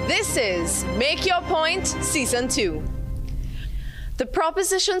 This is Make Your Point Season 2. The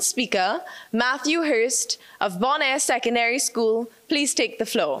proposition speaker, Matthew Hurst of Bonaire Secondary School, please take the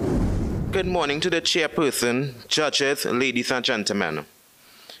floor. Good morning to the chairperson, judges, ladies and gentlemen.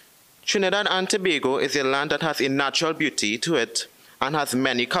 Trinidad and Tobago is a land that has a natural beauty to it and has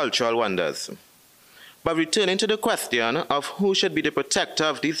many cultural wonders. But returning to the question of who should be the protector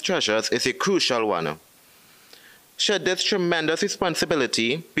of these treasures is a crucial one. Should this tremendous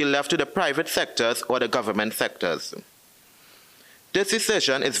responsibility be left to the private sectors or the government sectors? This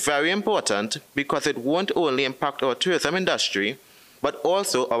decision is very important because it won't only impact our tourism industry, but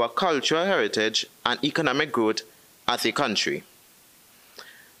also our cultural heritage and economic growth as a country.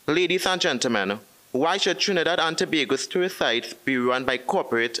 Ladies and gentlemen, why should Trinidad and Tobago's tourist sites be run by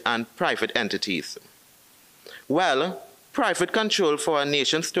corporate and private entities? Well, private control for our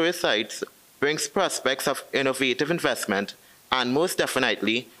nation's tourist sites brings prospects of innovative investment and most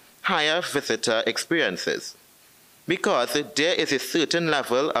definitely higher visitor experiences, because there is a certain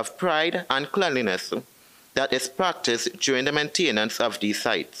level of pride and cleanliness that is practiced during the maintenance of these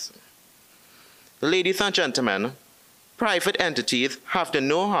sites. Ladies and gentlemen, private entities have the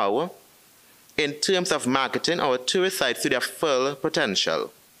know-how in terms of marketing our tourist sites to their full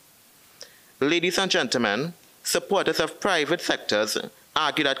potential. Ladies and gentlemen, supporters of private sectors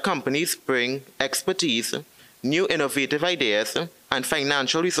argue that companies bring expertise, new innovative ideas, and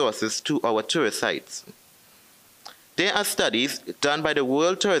financial resources to our tourist sites. There are studies done by the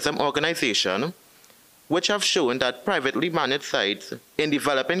World Tourism Organization which have shown that privately managed sites in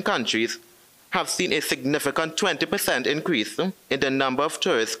developing countries have seen a significant 20% increase in the number of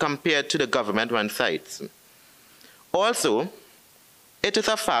tourists compared to the government-run sites. Also, it is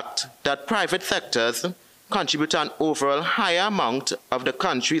a fact that private sectors contribute an overall higher amount of the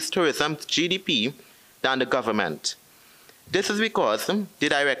country's tourism GDP than the government. This is because they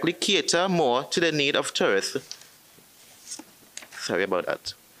directly cater more to the need of tourists. Sorry about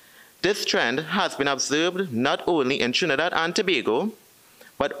that. This trend has been observed not only in Trinidad and Tobago,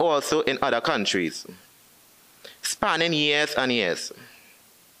 but also in other countries, spanning years and years.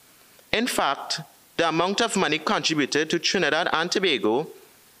 In fact, the amount of money contributed to Trinidad and Tobago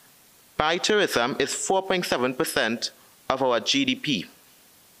by tourism is 4.7% of our GDP.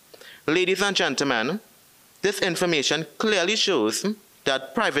 Ladies and gentlemen, this information clearly shows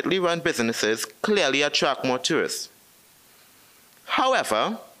that privately run businesses clearly attract more tourists.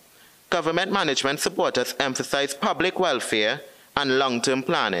 However, government management supporters emphasize public welfare and long-term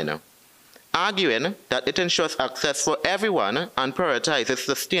planning, arguing that it ensures access for everyone and prioritizes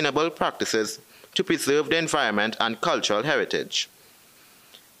sustainable practices to preserve the environment and cultural heritage.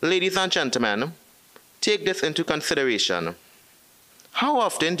 Ladies and gentlemen, take this into consideration. How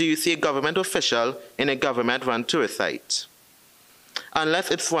often do you see a government official in a government-run tourist site?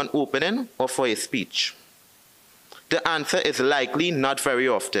 Unless it's for an opening or for a speech. The answer is likely not very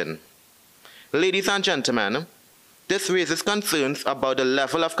often. Ladies and gentlemen, this raises concerns about the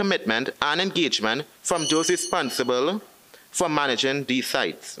level of commitment and engagement from those responsible for managing these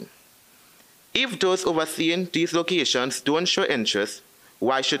sites. If those overseeing these locations don't show interest,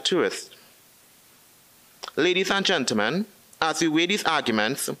 why should tourists? Ladies and gentlemen, as we weigh these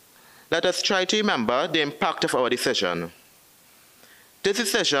arguments, let us try to remember the impact of our decision. This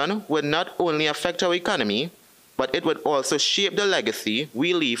decision would not only affect our economy, but it would also shape the legacy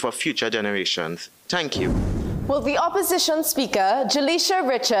we leave for future generations. Thank you. Will the opposition speaker, Jaleisha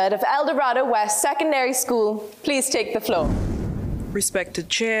Richard of El Dorado West Secondary School, please take the floor? Respected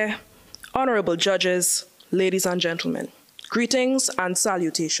Chair, honorable judges, ladies and gentlemen, greetings and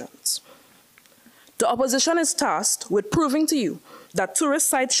salutations. The opposition is tasked with proving to you that tourist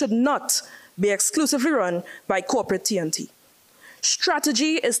sites should not be exclusively run by corporate TNT.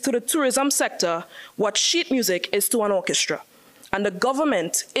 Strategy is to the tourism sector what sheet music is to an orchestra, and the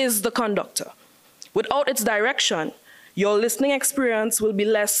government is the conductor. Without its direction, your listening experience will be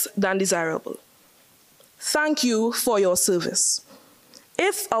less than desirable. Thank you for your service.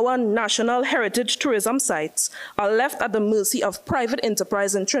 If our national heritage tourism sites are left at the mercy of private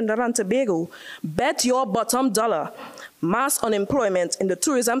enterprise in Trinidad and Tobago, bet your bottom dollar mass unemployment in the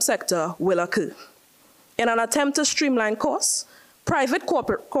tourism sector will occur. In an attempt to streamline costs, private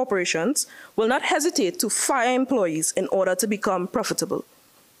corporations will not hesitate to fire employees in order to become profitable.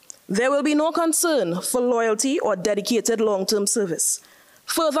 There will be no concern for loyalty or dedicated long-term service.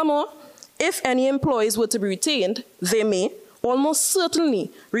 Furthermore, if any employees were to be retained, they may almost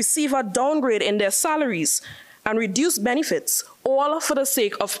certainly receive a downgrade in their salaries and reduced benefits, all for the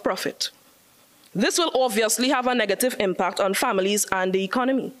sake of profit. This will obviously have a negative impact on families and the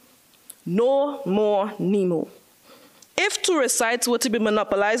economy. No more Nemo. If tourist sites were to be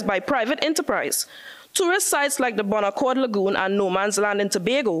monopolized by private enterprise, tourist sites like the Bonaccord Lagoon and No Man's Land in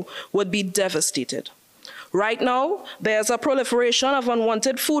Tobago would be devastated. Right now, there's a proliferation of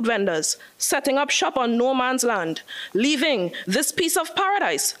unwanted food vendors setting up shop on No Man's Land, leaving this piece of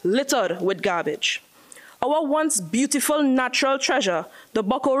paradise littered with garbage. Our once beautiful natural treasure, the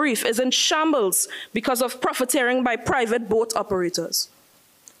Bucko Reef, is in shambles because of profiteering by private boat operators.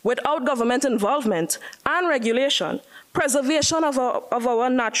 Without government involvement and regulation, preservation of our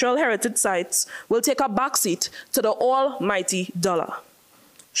natural heritage sites will take a backseat to the almighty dollar.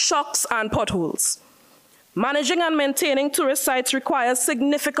 Shocks and potholes. Managing and maintaining tourist sites requires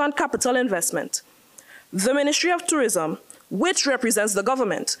significant capital investment. The Ministry of Tourism, which represents the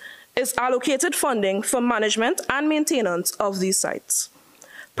government, is allocated funding for management and maintenance of these sites.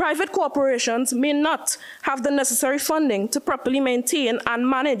 Private corporations may not have the necessary funding to properly maintain and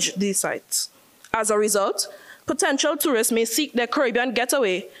manage these sites. As a result, potential tourists may seek their Caribbean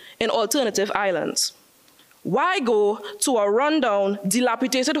getaway in alternative islands. Why go to a rundown,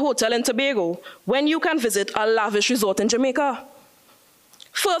 dilapidated hotel in Tobago when you can visit a lavish resort in Jamaica?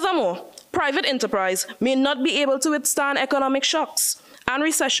 Furthermore, private enterprise may not be able to withstand economic shocks and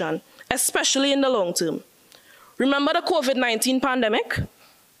recession, especially in the long term. Remember the COVID-19 pandemic?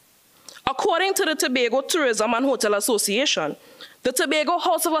 According to the Tobago Tourism and Hotel Association, the Tobago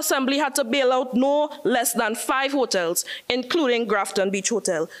House of Assembly had to bail out no less than 5 hotels, including Grafton Beach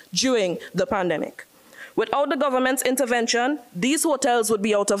Hotel, during the pandemic. Without the government's intervention, these hotels would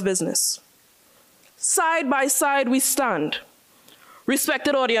be out of business. Side by side we stand.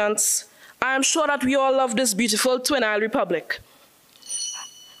 Respected audience, I am sure that we all love this beautiful Twin Isle Republic.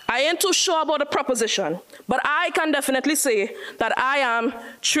 I ain't too sure about the proposition, but I can definitely say that I am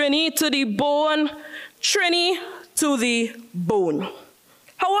Trini to the bone, Trini to the bone.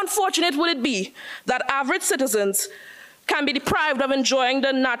 How unfortunate would it be that average citizens can be deprived of enjoying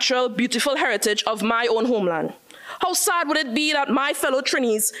the natural, beautiful heritage of my own homeland? How sad would it be that my fellow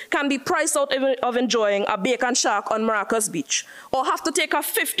Trinis can be priced out of enjoying a bacon shack on Maracas Beach, or have to take a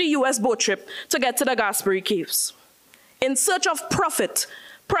 50 US boat trip to get to the Gaspery Caves? In search of profit,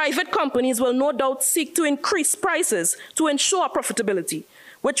 private companies will no doubt seek to increase prices to ensure profitability,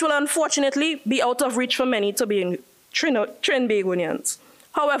 which will unfortunately be out of reach for many Trinbagonians.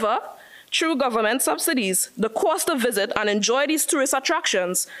 However, through government subsidies, the cost to visit and enjoy these tourist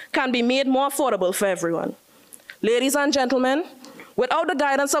attractions can be made more affordable for everyone. Ladies and gentlemen, without the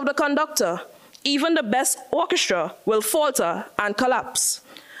guidance of the conductor, even the best orchestra will falter and collapse,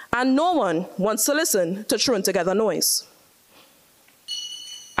 and no one wants to listen to thrown together noise.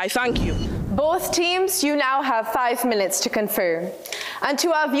 I thank you. Both teams, you now have 5 minutes to confer. And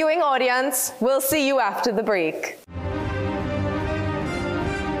to our viewing audience, we'll see you after the break.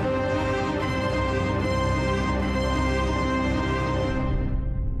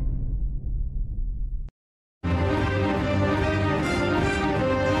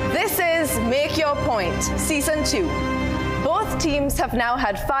 This is Make Your Point, Season 2. Both teams have now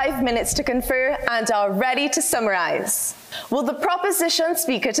had 5 minutes to confer and are ready to summarize. Will the proposition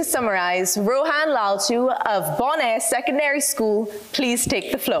speaker to summarize, Rohan Laltu of Bonaire Secondary School, please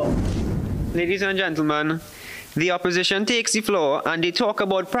take the floor. Ladies and gentlemen, the opposition takes the floor and they talk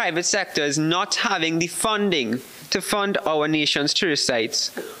about private sectors not having the funding to fund our nation's tourist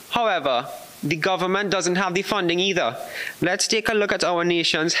sites. However, the government doesn't have the funding either. Let's take a look at our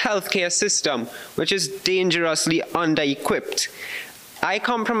nation's healthcare system, which is dangerously under-equipped. I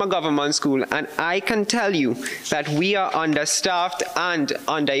come from a government school, and I can tell you that we are understaffed and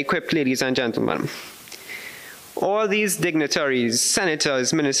under-equipped, ladies and gentlemen. All these dignitaries,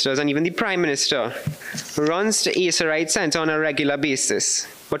 senators, ministers, and even the Prime Minister runs to Asa Wright Center on a regular basis.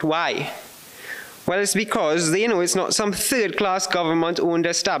 But why? Well, it's because they know it's not some third-class government-owned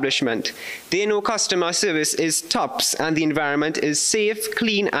establishment. They know customer service is tops and the environment is safe,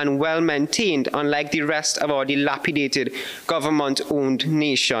 clean, and well-maintained, unlike the rest of our dilapidated government-owned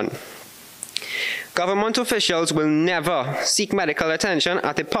nation. Government officials will never seek medical attention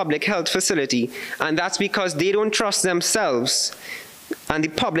at a public health facility, and that's because they don't trust themselves and the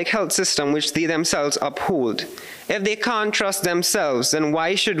public health system which they themselves uphold. If they can't trust themselves, then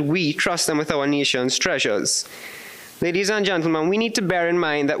why should we trust them with our nation's treasures? Ladies and gentlemen, we need to bear in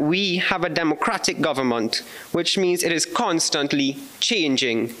mind that we have a democratic government, which means it is constantly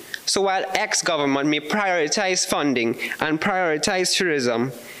changing. So while X government may prioritize funding and prioritize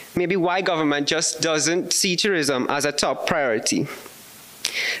tourism, maybe Y government just doesn't see tourism as a top priority.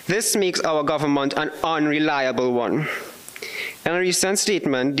 This makes our government an unreliable one. In a recent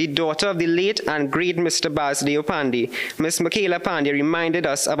statement, the daughter of the late and great Mr. Basdeo Pandey, Ms. Michaela Pandey, reminded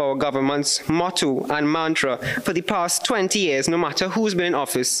us of our government's motto and mantra. For the past 20 years, no matter who's been in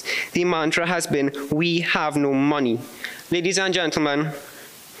office, the mantra has been, "We have no money." Ladies and gentlemen,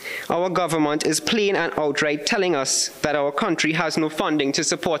 our government is plain and outright telling us that our country has no funding to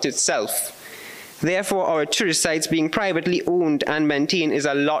support itself. Therefore, our tourist sites being privately owned and maintained is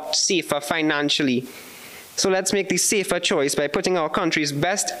a lot safer financially. So let's make the safer choice by putting our country's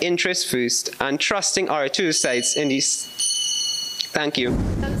best interests first and trusting our tourist sites in these. Thank you.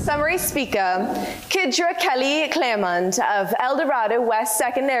 Summary speaker, Kidra Kelly Claremont of El Dorado West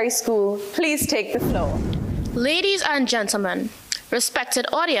Secondary School, please take the floor. Ladies and gentlemen, respected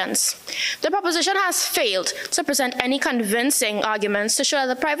audience, the proposition has failed to present any convincing arguments to show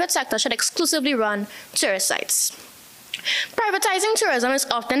that the private sector should exclusively run tourist sites. Privatizing tourism is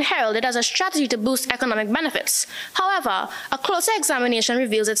often heralded as a strategy to boost economic benefits. However, a closer examination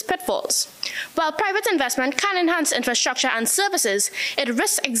reveals its pitfalls. While private investment can enhance infrastructure and services, it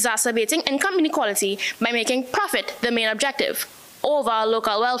risks exacerbating income inequality by making profit the main objective over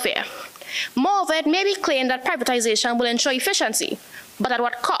local welfare. Moreover, it may be claimed that privatization will ensure efficiency, but at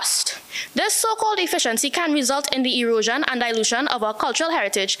what cost? This so-called efficiency can result in the erosion and dilution of our cultural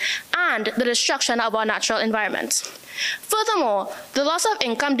heritage and the destruction of our natural environment. Furthermore, the loss of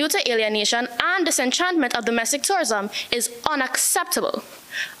income due to alienation and disenchantment of domestic tourism is unacceptable.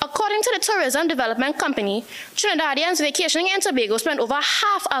 According to the Tourism Development Company, Trinidadians vacationing in Tobago spend over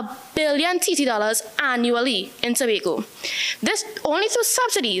 $500 million TT annually in Tobago. This only through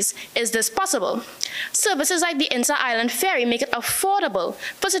subsidies is this possible. Services like the Inter-Island Ferry make it affordable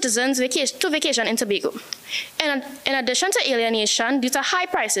for citizens to vacation in Tobago. In addition to alienation due to high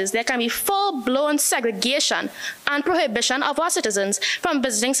prices, there can be full-blown segregation and prohibition of our citizens from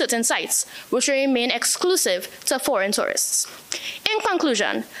visiting certain sites, which will remain exclusive to foreign tourists. In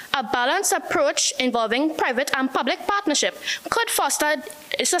conclusion, A balanced approach involving private and public partnership could foster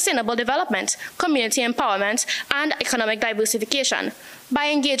sustainable development, community empowerment, and economic diversification. By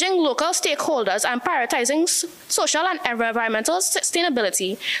engaging local stakeholders and prioritizing social and environmental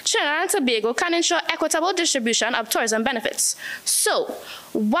sustainability, Trinidad and Tobago can ensure equitable distribution of tourism benefits. So,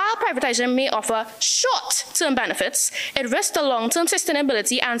 while privatization may offer short-term benefits, it risks the long-term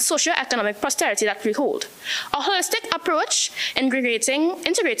sustainability and socio-economic prosperity that we hold. A holistic approach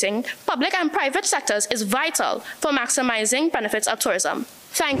integrating public and private sectors is vital for maximizing benefits of tourism.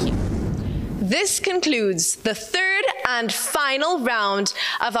 Thank you. This concludes the third and final round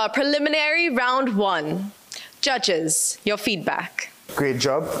of our preliminary round 1. Judges, your feedback. Great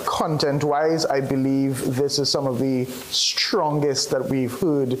job. Content-wise, I believe this is some of the strongest that we've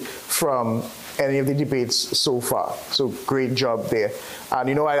heard from any of the debates so far. So great job there. And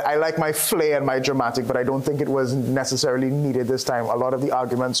you know, I like my flair and my dramatic, but I don't think it was necessarily needed this time. A lot of the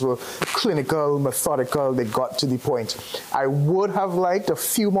arguments were clinical, methodical, they got to the point. I would have liked a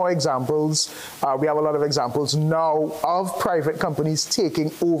few more examples. We have a lot of examples now of private companies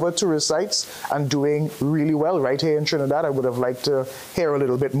taking over tourist sites and doing really well right here in Trinidad. I would have liked to hear a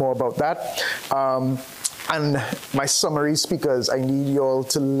little bit more about that. And my summary speakers, I need you all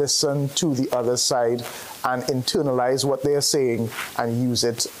to listen to the other side and internalize what they're saying and use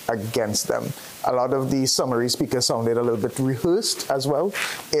it against them. A lot of the summary speakers sounded a little bit rehearsed as well.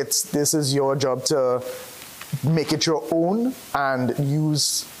 This is your job to make it your own and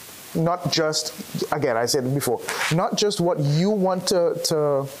use not just, again, I said it before, not just what you want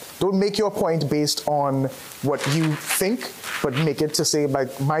to don't make your point based on what you think, but make it to say,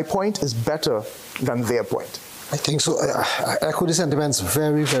 like, my point is better than their point. I think so. I echo the sentiments.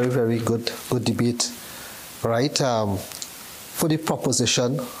 Very, very, very good debate, right? For the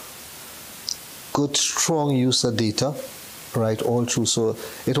proposition, good, strong use of data, right, all through. So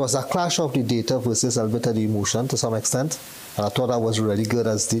it was a clash of the data versus a bit of the emotion to some extent. And I thought that was really good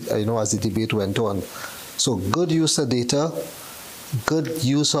as the debate went on. So good use of data, good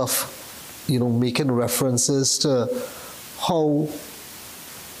use of, making references to how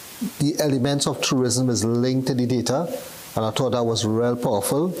the elements of tourism is linked to the data. And I thought that was real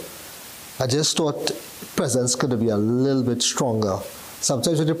powerful. I just thought presence could be a little bit stronger.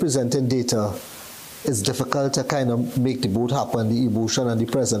 Sometimes when you're presenting data, it's difficult to kind of make the both happen, the emotion and the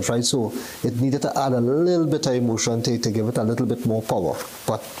presence, right? So it needed to add a little bit of emotion to give it a little bit more power,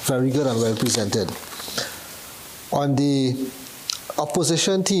 but very good and well presented. On the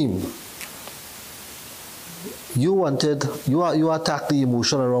opposition team, you attacked the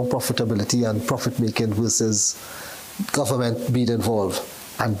emotion around profitability and profit making versus government being involved.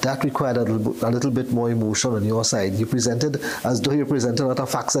 And that required a little bit more emotion on your side. You presented as though you presented a lot of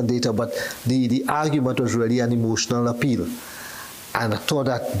facts and data, but the argument was really an emotional appeal. And I thought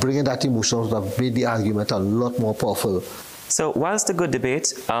that bringing that emotion would have made the argument a lot more powerful. So whilst a good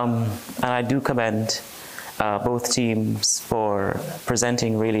debate, and I do commend both teams for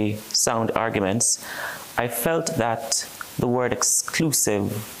presenting really sound arguments, I felt that the word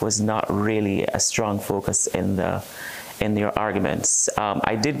exclusive was not really a strong focus in your arguments.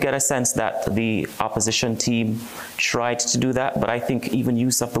 I did get a sense that the opposition team tried to do that, but I think even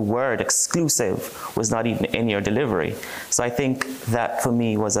use of the word exclusive was not even in your delivery. So I think that for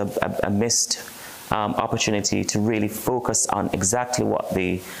me was a missed opportunity to really focus on exactly what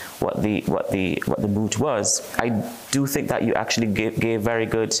the moot was. I do think that you actually gave very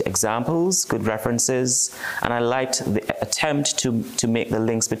good examples, good references, and I liked the attempt to make the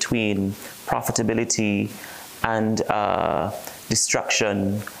links between profitability and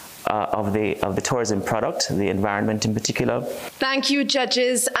destruction of the tourism product, the environment in particular. Thank you,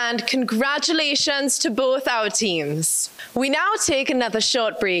 judges, and congratulations to both our teams. We now take another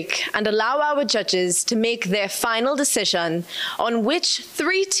short break and allow our judges to make their final decision on which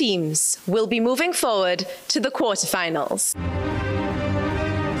 3 teams will be moving forward to the quarterfinals.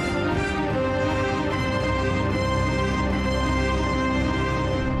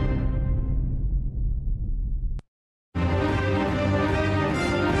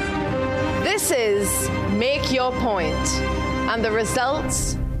 This is Make Your Point, and the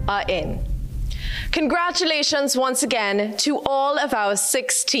results are in. Congratulations once again to all of our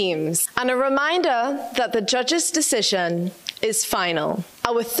 6 teams, and a reminder that the judges' decision is final.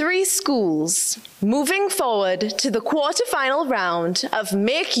 Our 3 schools moving forward to the quarterfinal round of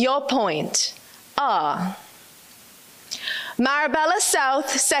Make Your Point are Marabella South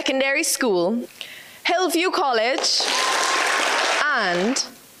Secondary School, Hillview College, and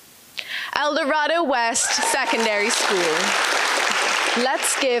El Dorado West Secondary School.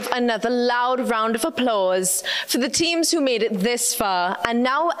 Let's give another loud round of applause for the teams who made it this far and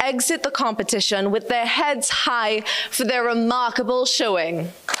now exit the competition with their heads high for their remarkable showing.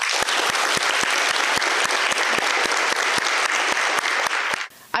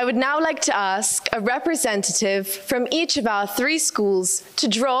 I would now like to ask a representative from each of our 3 schools to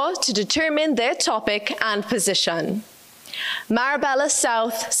draw to determine their topic and position. Marabella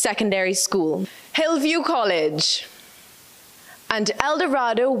South Secondary School, Hillview College, and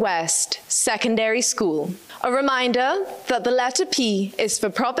Eldorado West Secondary School. A reminder that the letter P is for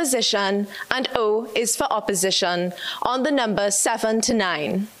proposition and O is for opposition on the number 7 to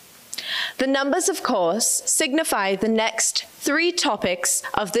 9. The numbers, of course, signify the next 3 topics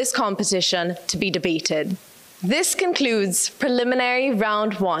of this competition to be debated. This concludes preliminary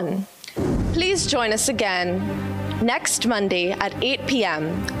round 1. Please join us again next Monday at 8 p.m.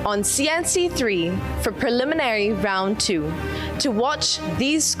 on CNC3 for preliminary round 2 to watch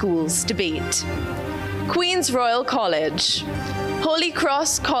these schools debate. Queen's Royal College, Holy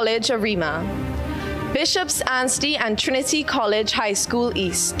Cross College Arima, Bishops Anstey and Trinity College High School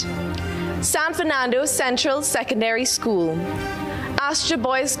East, San Fernando Central Secondary School, Astra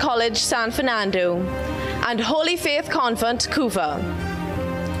Boys College San Fernando, and Holy Faith Convent Couva.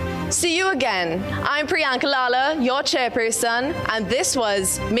 See you again. I'm Priyanka Lala, your chairperson, and this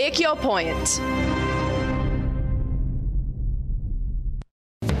was Make Your Point.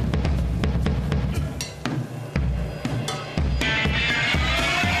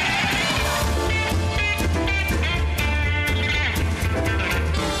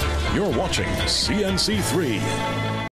 You're watching CNC3.